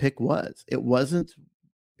pick was. It wasn't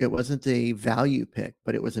a value pick,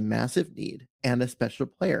 but it was a massive need and a special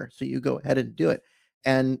player. So you go ahead and do it.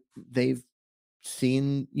 And they've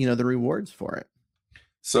seen, the rewards for it.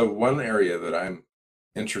 So one area that I'm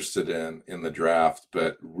interested in the draft,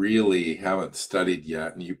 but really haven't studied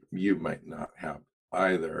yet, and you might not have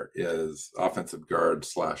either, is offensive guard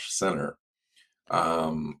 / center.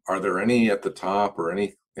 Are there any at the top or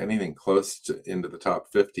anything close to into the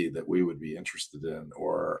top 50 that we would be interested in,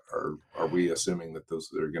 or are we assuming that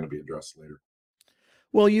those are going to be addressed later?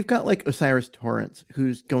 Well, you've got like Osiris Torrance,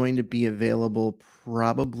 who's going to be available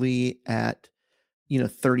probably at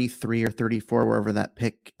 33 or 34, wherever that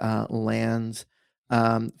pick lands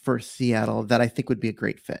for Seattle, that I think would be a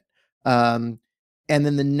great fit. And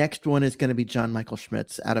then the next one is going to be John Michael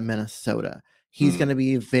Schmitz out of Minnesota. He's going to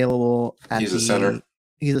be available He's a center.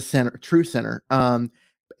 He's a center, true center, and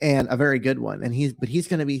a very good one. And he's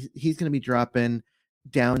going to be dropping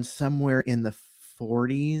down somewhere in the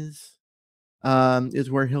 40s. Is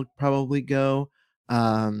where he'll probably go.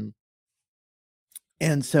 And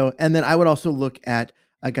then I would also look at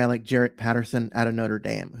a guy like Jarrett Patterson out of Notre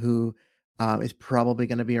Dame, who is probably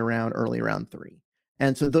going to be around early round 3.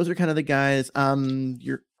 And so those are kind of the guys. There's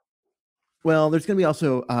going to be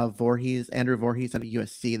also Andrew Voorhees out of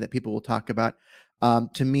USC that people will talk about.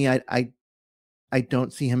 To me, I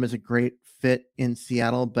don't see him as a great fit in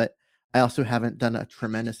Seattle, but I also haven't done a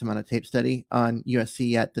tremendous amount of tape study on USC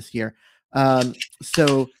yet this year.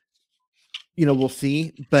 So we'll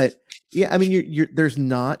see, but yeah, I mean, there's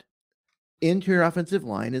not, interior offensive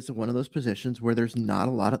line is one of those positions where there's not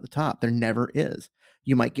a lot at the top. There never is.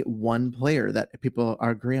 You might get one player that people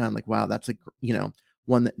agree on, like, wow, that's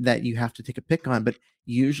one that you have to take a pick on, but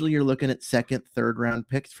usually you're looking at second, third round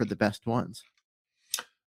picks for the best ones.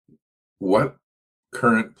 What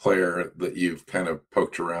current player that you've kind of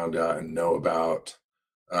poked around at and know about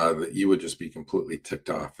that you would just be completely ticked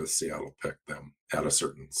off if Seattle picked them at a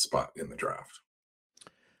certain spot in the draft?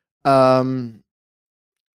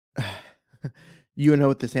 You know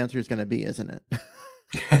what this answer is going to be, isn't it?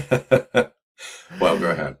 Well,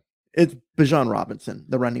 go ahead. It's Bijan Robinson,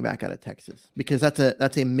 the running back out of Texas, because that's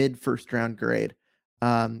a mid first round grade.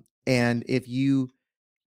 And if you've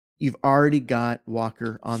already got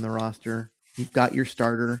Walker on the roster, you've got your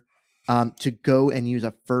starter, to go and use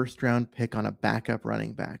a first round pick on a backup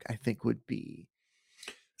running back, I think would be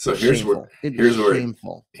so shameful.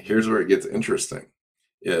 Here's where it gets interesting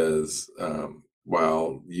is,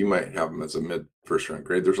 while you might have him as a mid first round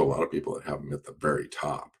grade, there's a lot of people that have him at the very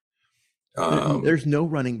top. There's no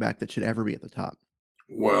running back that should ever be at the top.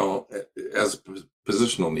 Well, as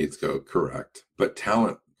positional needs go, correct. But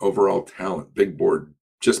talent, overall talent, big board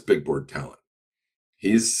talent,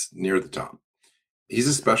 he's near the top. He's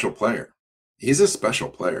a special player.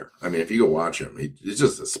 I mean, if you go watch him, he's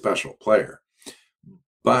just a special player.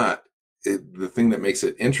 But the thing that makes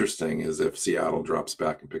it interesting is if Seattle drops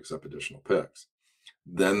back and picks up additional picks,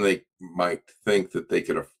 then they might think that they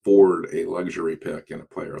could afford a luxury pick in a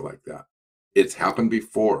player like that. It's happened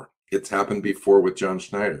before. With John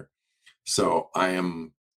Schneider. So I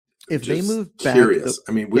am if they move back, curious.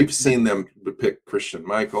 I mean, we've seen them pick Christian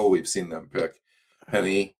Michael. We've seen them pick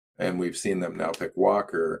Penny, and we've seen them now pick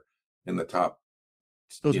Walker in the top.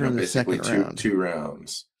 Those are in the basically second round. two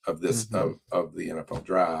rounds of this of the NFL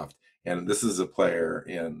draft, and this is a player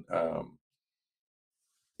in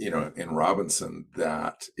in Robinson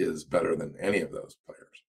that is better than any of those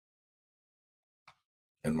players,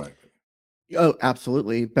 in my opinion. Oh,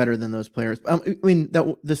 absolutely better than those players. I mean,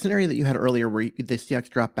 the scenario that you had earlier where the Seahawks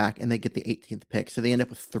drop back and they get the 18th pick, so they end up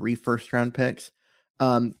with 3 first round picks.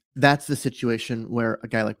 That's the situation where a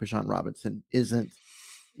guy like Bijan Robinson isn't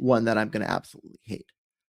one that I'm going to absolutely hate,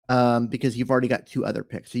 because you've already got 2 other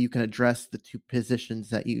picks, so you can address the 2 positions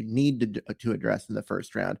that you need to address in the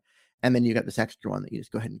first round, and then you got this extra one that you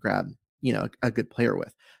just go ahead and grab, a good player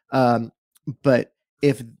with. But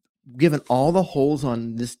if given all the holes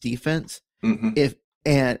on this defense, if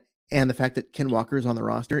and the fact that Ken Walker is on the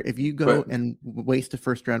roster, if you go and waste a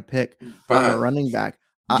first round pick on a running back,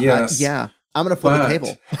 I'm going to flip the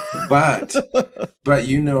table. but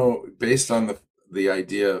based on the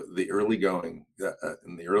idea, the early going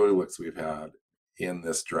and the early looks we've had in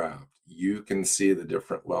this draft, you can see the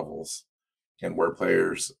different levels and where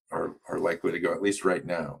players are likely to go, at least right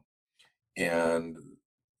now. And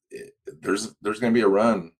there's going to be a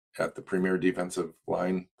run at the premier defensive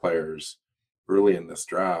line players early in this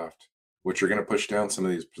draft, which are going to push down some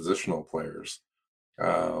of these positional players.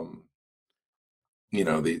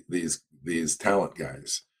 these talent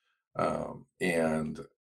guys. And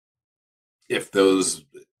if those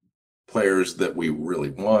players that we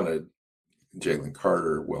really wanted, Jalen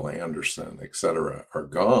Carter, Will Anderson, etc., are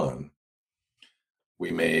gone,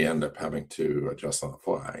 we may end up having to adjust on the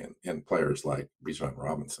fly, and players like Bijan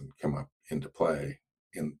Robinson come up into play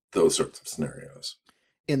in those sorts of scenarios.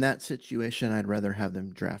 In that situation, I'd rather have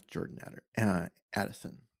them draft Jordan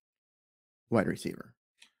Addison, wide receiver.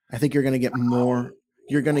 I think you're going to get more.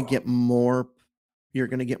 You're going to get more. You're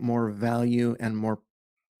going to get more value and more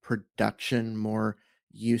production, more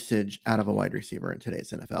usage out of a wide receiver in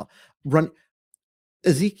today's NFL.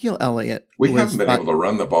 Ezekiel Elliott. We haven't been able to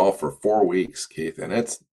run the ball for 4 weeks, Keith, and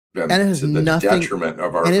it's been to the detriment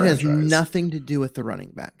of our franchise. And it has nothing to do with the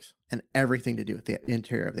running backs and everything to do with the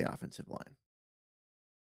interior of the offensive line.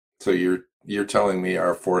 So you're telling me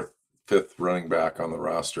our fifth running back on the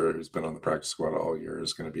roster who's been on the practice squad all year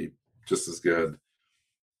is going to be just as good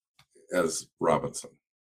as Robinson?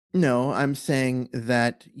 No, I'm saying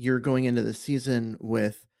that you're going into the season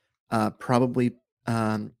with probably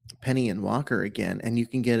Penny and Walker again, and you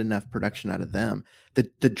can get enough production out of them.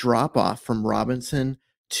 The drop off from Robinson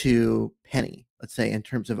to Penny, let's say, in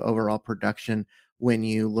terms of overall production, when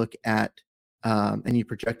you look at and you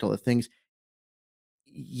project all the things,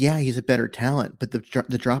 yeah, he's a better talent, but the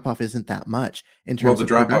drop off isn't that much in terms. Well, the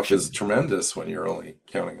drop off is tremendous when you're only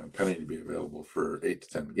counting on Penny to be available for 8 to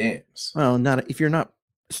 10 games. Well, not if you're not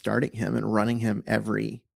starting him and running him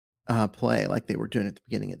every play like they were doing at the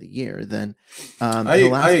beginning of the year. Then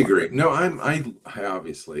I agree. No, I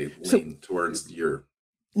obviously lean towards your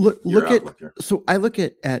look at here. So I look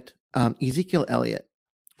at Ezekiel Elliott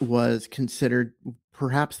was considered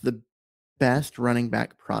perhaps the best running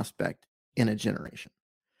back prospect in a generation.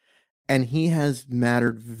 And he has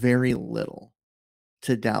mattered very little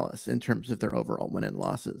to Dallas in terms of their overall win and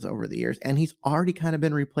losses over the years. And he's already kind of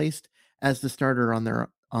been replaced as the starter on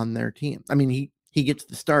their team. I mean, he gets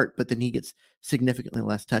the start, but then he gets significantly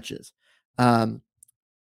less touches. Running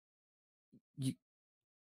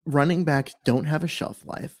backs don't have a shelf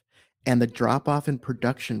life, and the drop off in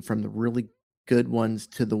production from the really good ones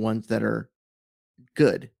to the ones that are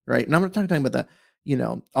good, right? And I'm not talking about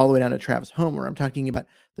all the way down to Travis Homer. I'm talking about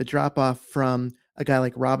the drop off from a guy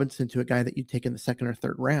like Robinson to a guy that you'd take in the second or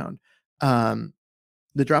third round.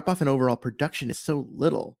 The drop off in overall production is so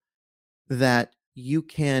little that you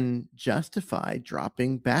can justify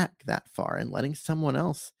dropping back that far and letting someone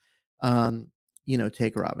else,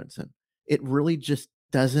 take Robinson. It really just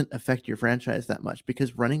doesn't affect your franchise that much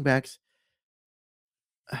because running backs,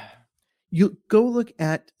 you go look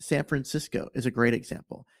at San Francisco is a great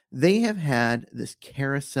example. They have had this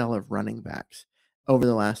carousel of running backs over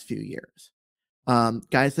the last few years.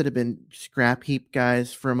 Guys that have been scrap heap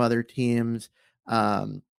guys from other teams.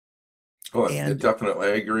 Definitely,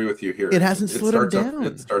 I agree with you here. It hasn't slowed them down.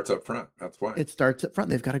 It starts up front. That's why. It starts up front.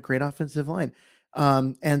 They've got a great offensive line.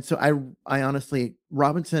 And so I honestly,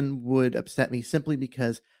 Robinson would upset me simply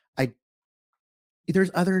because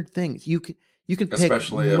there's other things you can pick,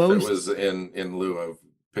 especially if it was in lieu of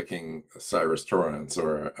picking Cyrus Torrance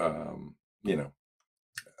or an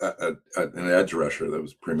edge rusher that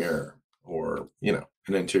was premier, or an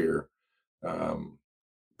interior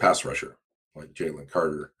pass rusher like Jalen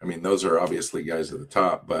Carter. I mean, those are obviously guys at the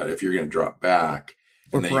top, but if you're going to drop back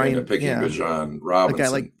and then you end up picking Bijan Robinson, a guy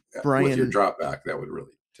like Brian, with your drop back, that would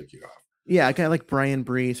really tick you off. Yeah, a guy like Brian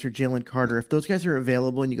Brees or Jalen Carter, if those guys are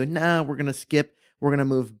available and you go, nah, we're going to skip, we're going to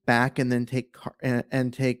move back and then take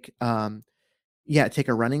a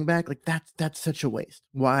running back, like that's such a waste.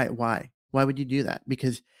 Why would you do that?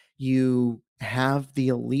 Because you have the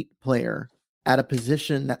elite player at a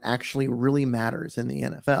position that actually really matters in the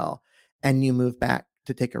NFL, and you move back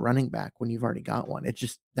to take a running back when you've already got one.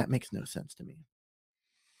 That makes no sense to me.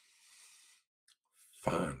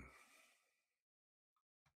 Fun.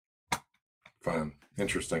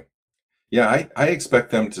 Interesting. Yeah, I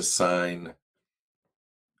expect them to sign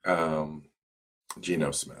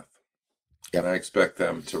Geno Smith. And I expect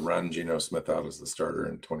them to run Geno Smith out as the starter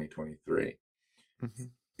in 2023. Mm-hmm.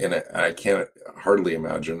 And I can't hardly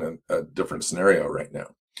imagine a different scenario right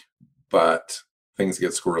now. But things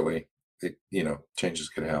get squirrely. Changes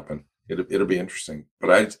could happen. It'll be interesting.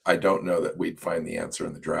 But I don't know that we'd find the answer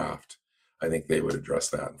in the draft. I think they would address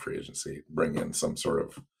that in free agency, bring in some sort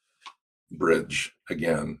of bridge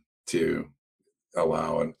again to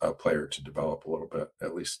allow a player to develop a little bit,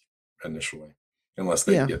 at least initially, unless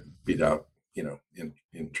they get beat out,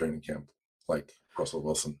 in training camp, like Russell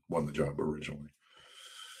Wilson won the job originally.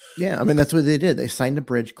 Yeah, I mean, that's what they did. They signed a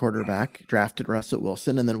bridge quarterback, drafted Russell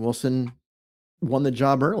Wilson, and then Wilson won the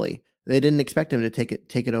job early. They didn't expect him to take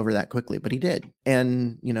it over that quickly, but he did,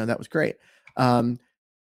 and that was great.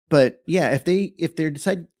 But yeah, if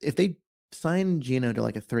they sign Geno to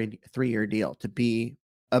like a 3-year deal to be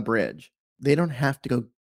a bridge, they don't have to go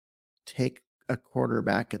take a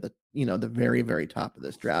quarterback at the the very, very top of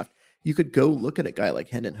this draft. You could go look at a guy like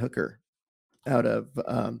Hendon Hooker out of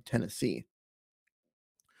Tennessee,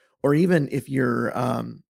 or even if you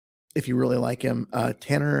really like him,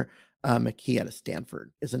 Tanner McKee out of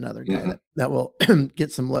Stanford is another guy that will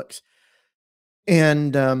get some looks.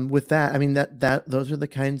 And with that, I mean that those are the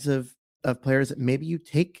kinds of players that maybe you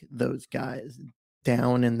take those guys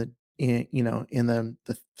down in the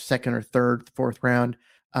second or third, fourth round,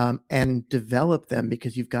 and develop them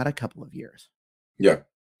because you've got a couple of years.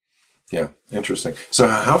 Yeah, interesting. So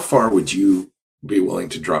how far would you be willing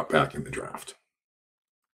to drop back in the draft?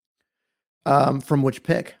 From which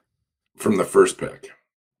pick? From the first pick.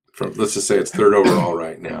 Let's just say it's third overall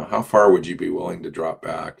right now. How far would you be willing to drop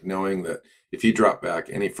back, knowing that if you drop back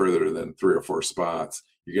any further than 3 or 4 spots,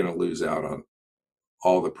 you're going to lose out on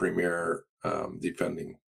all the premier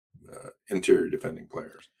interior defending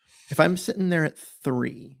players? If I'm sitting there at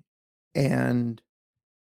 3, and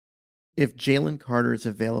if Jalen Carter is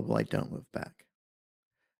available, I don't move back.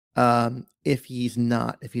 If he's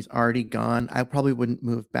not, if he's already gone, I probably wouldn't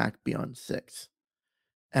move back beyond 6.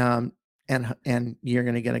 And you're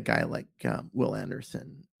going to get a guy like Will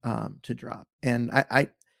Anderson to drop. And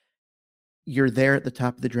you're there at the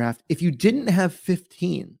top of the draft. If you didn't have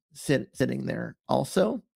 15 sitting there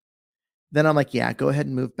also, then I'm like, yeah, go ahead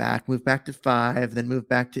and move back to 5, then move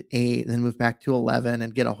back to 8, then move back to 11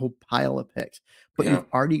 and get a whole pile of picks. But you've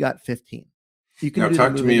already got 15. You can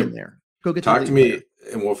talk to me in there. Go get talk to me,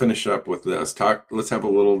 and we'll finish up with this. Let's have a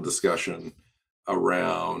little discussion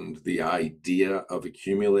around the idea of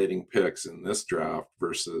accumulating picks in this draft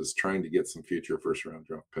versus trying to get some future first round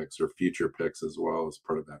draft picks or future picks as well as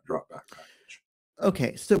part of that drop back package.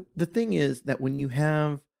 Okay, so the thing is that when you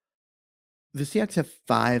have the Seahawks have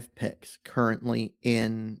 5 picks currently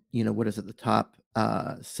in, what is it, the top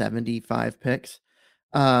 75 picks.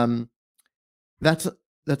 That's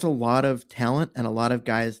a lot of talent and a lot of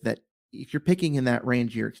guys that if you're picking in that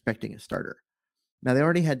range, you're expecting a starter. Now they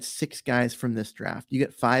already had 6 guys from this draft. You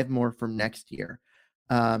get 5 more from next year,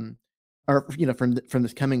 or from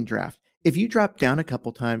this coming draft. If you drop down a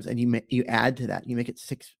couple times and you add to that, you make it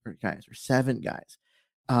 6 guys or 7 guys.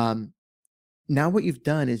 Now what you've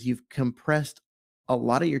done is you've compressed a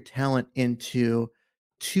lot of your talent into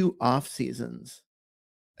 2 off seasons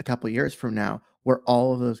a couple of years from now, where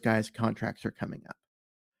all of those guys' contracts are coming up,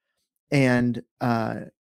 and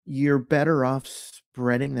you're better off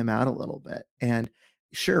spreading them out a little bit. And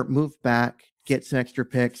sure, move back, get some extra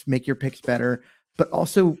picks, make your picks better, but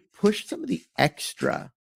also push the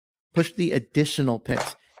additional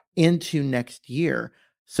picks into next year,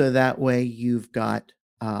 so that way you've got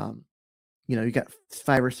you got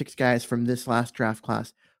 5 or 6 guys from this last draft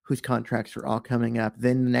class whose contracts are all coming up.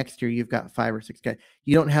 Then the next year you've got 5 or 6 guys.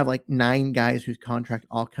 You don't have like 9 guys whose contract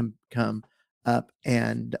all come up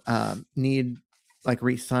and need like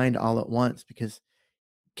re-signed all at once, because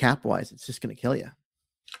cap wise it's just going to kill you.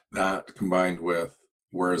 That combined with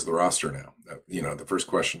where is the roster now? The first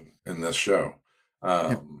question in this show.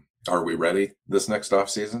 Are we ready this next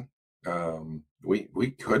offseason?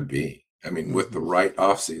 We could be. I mean, with the right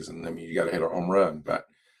offseason, I mean, you got to hit a home run, but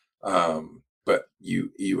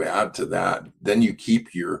you add to that, then you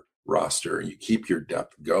keep your roster, you keep your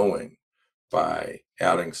depth going by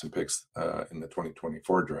adding some picks in the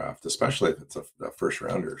 2024 draft, especially if it's a first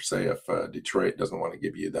rounder. Say if Detroit doesn't want to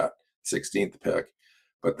give you that 16th pick,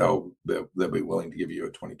 but they'll be willing to give you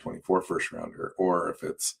a 2024 first rounder, or if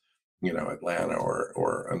it's Atlanta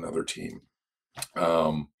or another team.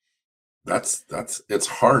 That's it's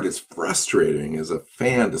hard. It's frustrating as a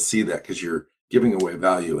fan to see that, because you're giving away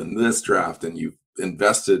value in this draft and you've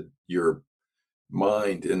invested your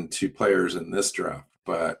mind into players in this draft.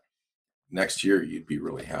 But next year you'd be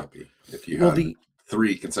really happy if you had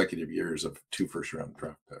 3 consecutive years of 2 first round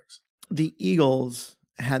draft picks. The Eagles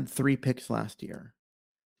had 3 picks last year,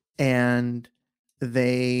 and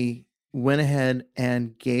they went ahead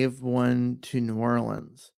and gave one to New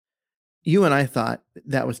Orleans. You and I thought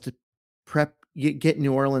that was to get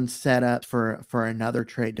New Orleans set up for another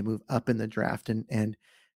trade to move up in the draft and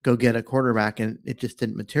go get a quarterback, and it just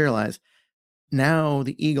didn't materialize. Now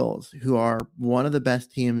the Eagles, who are one of the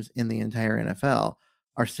best teams in the entire NFL,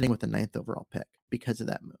 are sitting with the 9th overall pick because of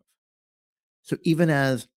that move. So even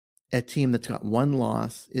as a team that's got 1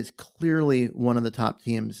 loss is clearly one of the top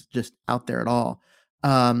teams just out there at all,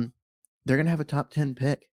 they're going to have a top 10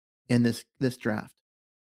 pick in this draft.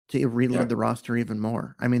 to reload the roster even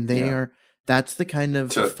more. I mean, they are. That's the kind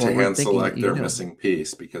of to hand select their missing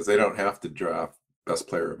piece, because they don't have to draft best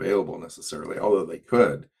player available necessarily, although they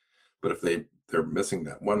could. But if they're missing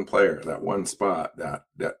that one player, that one spot, that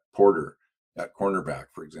Porter, that cornerback,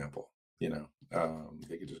 for example, they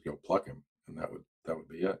could just go pluck him, and that would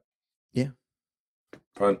be it. Yeah.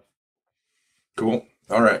 Fun. Cool.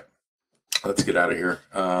 All right. Let's get out of here.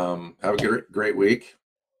 Have a great week.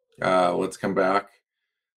 Let's come back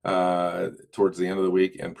towards the end of the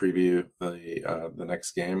week and preview the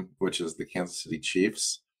next game, which is the Kansas City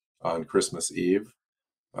Chiefs on Christmas Eve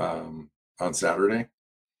on Saturday.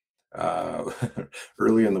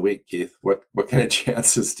 Early in the week, Keith, what kind of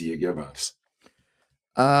chances do you give us?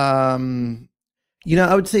 I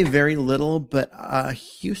would say very little, but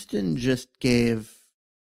Houston just gave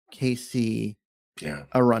KC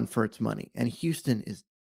a run for its money, and Houston is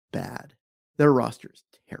bad. Their roster is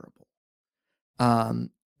terrible.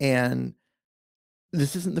 And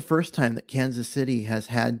this isn't the first time that Kansas City has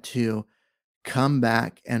had to come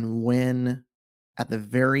back and win at the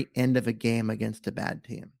very end of a game against a bad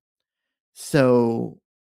team. So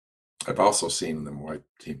I've also seen them wipe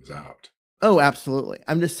teams out. Oh, absolutely.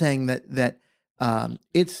 I'm just saying that I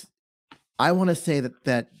want to say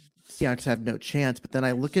that Seahawks have no chance, but then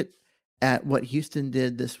I look at what Houston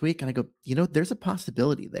did this week and I go, there's a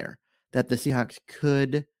possibility there that the Seahawks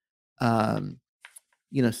could,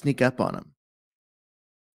 sneak up on them.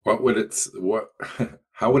 How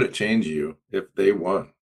would it change you if they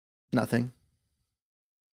won? Nothing.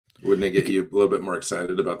 Wouldn't it get you a little bit more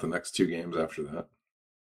excited about the next two games after that?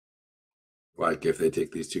 Like if they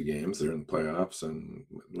take these two games, they're in the playoffs, and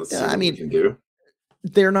let's see what we can do.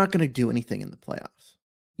 They're not going to do anything in the playoffs.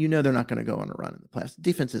 They're not going to go on a run in the playoffs. The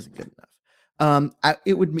defense isn't good enough.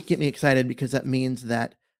 It would get me excited because that means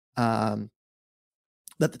that that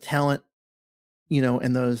the talent,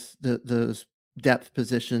 and those depth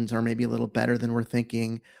positions are maybe a little better than we're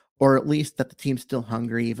thinking, or at least that the team's still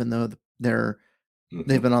hungry, even though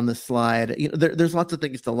they've been on the slide. There's lots of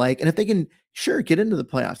things to like, and if they can, get into the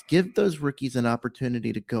playoffs, give those rookies an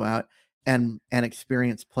opportunity to go out and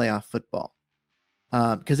experience playoff football,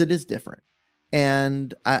 because it is different,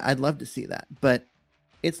 and I'd love to see that. But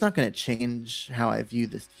it's not going to change how I view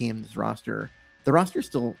this team, this roster. The roster's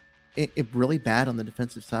still really bad on the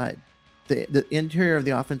defensive side. The interior of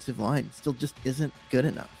the offensive line still just isn't good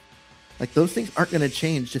enough. Like, those things aren't going to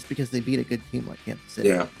change just because they beat a good team like Kansas City.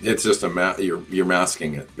 Yeah, it's just you're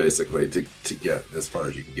masking it basically to get as far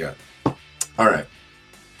as you can get. All right,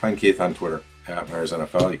 find Keith on Twitter at Myers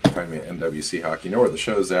NFL. You can find me at NWC Hawk. You know where the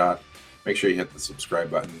show's at. Make sure you hit the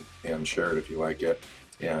subscribe button and share it if you like it.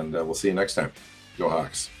 And we'll see you next time. Go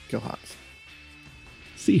Hawks. Go Hawks.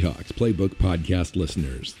 Seahawks Playbook Podcast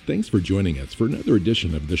listeners, thanks for joining us for another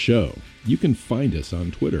edition of the show. You can find us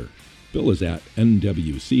on Twitter. Bill is at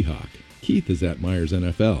NWC Hawk. Keith is at Myers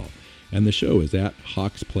NFL, and the show is at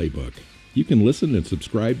Hawks Playbook. You can listen and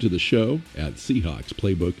subscribe to the show at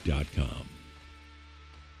SeahawksPlaybook.com.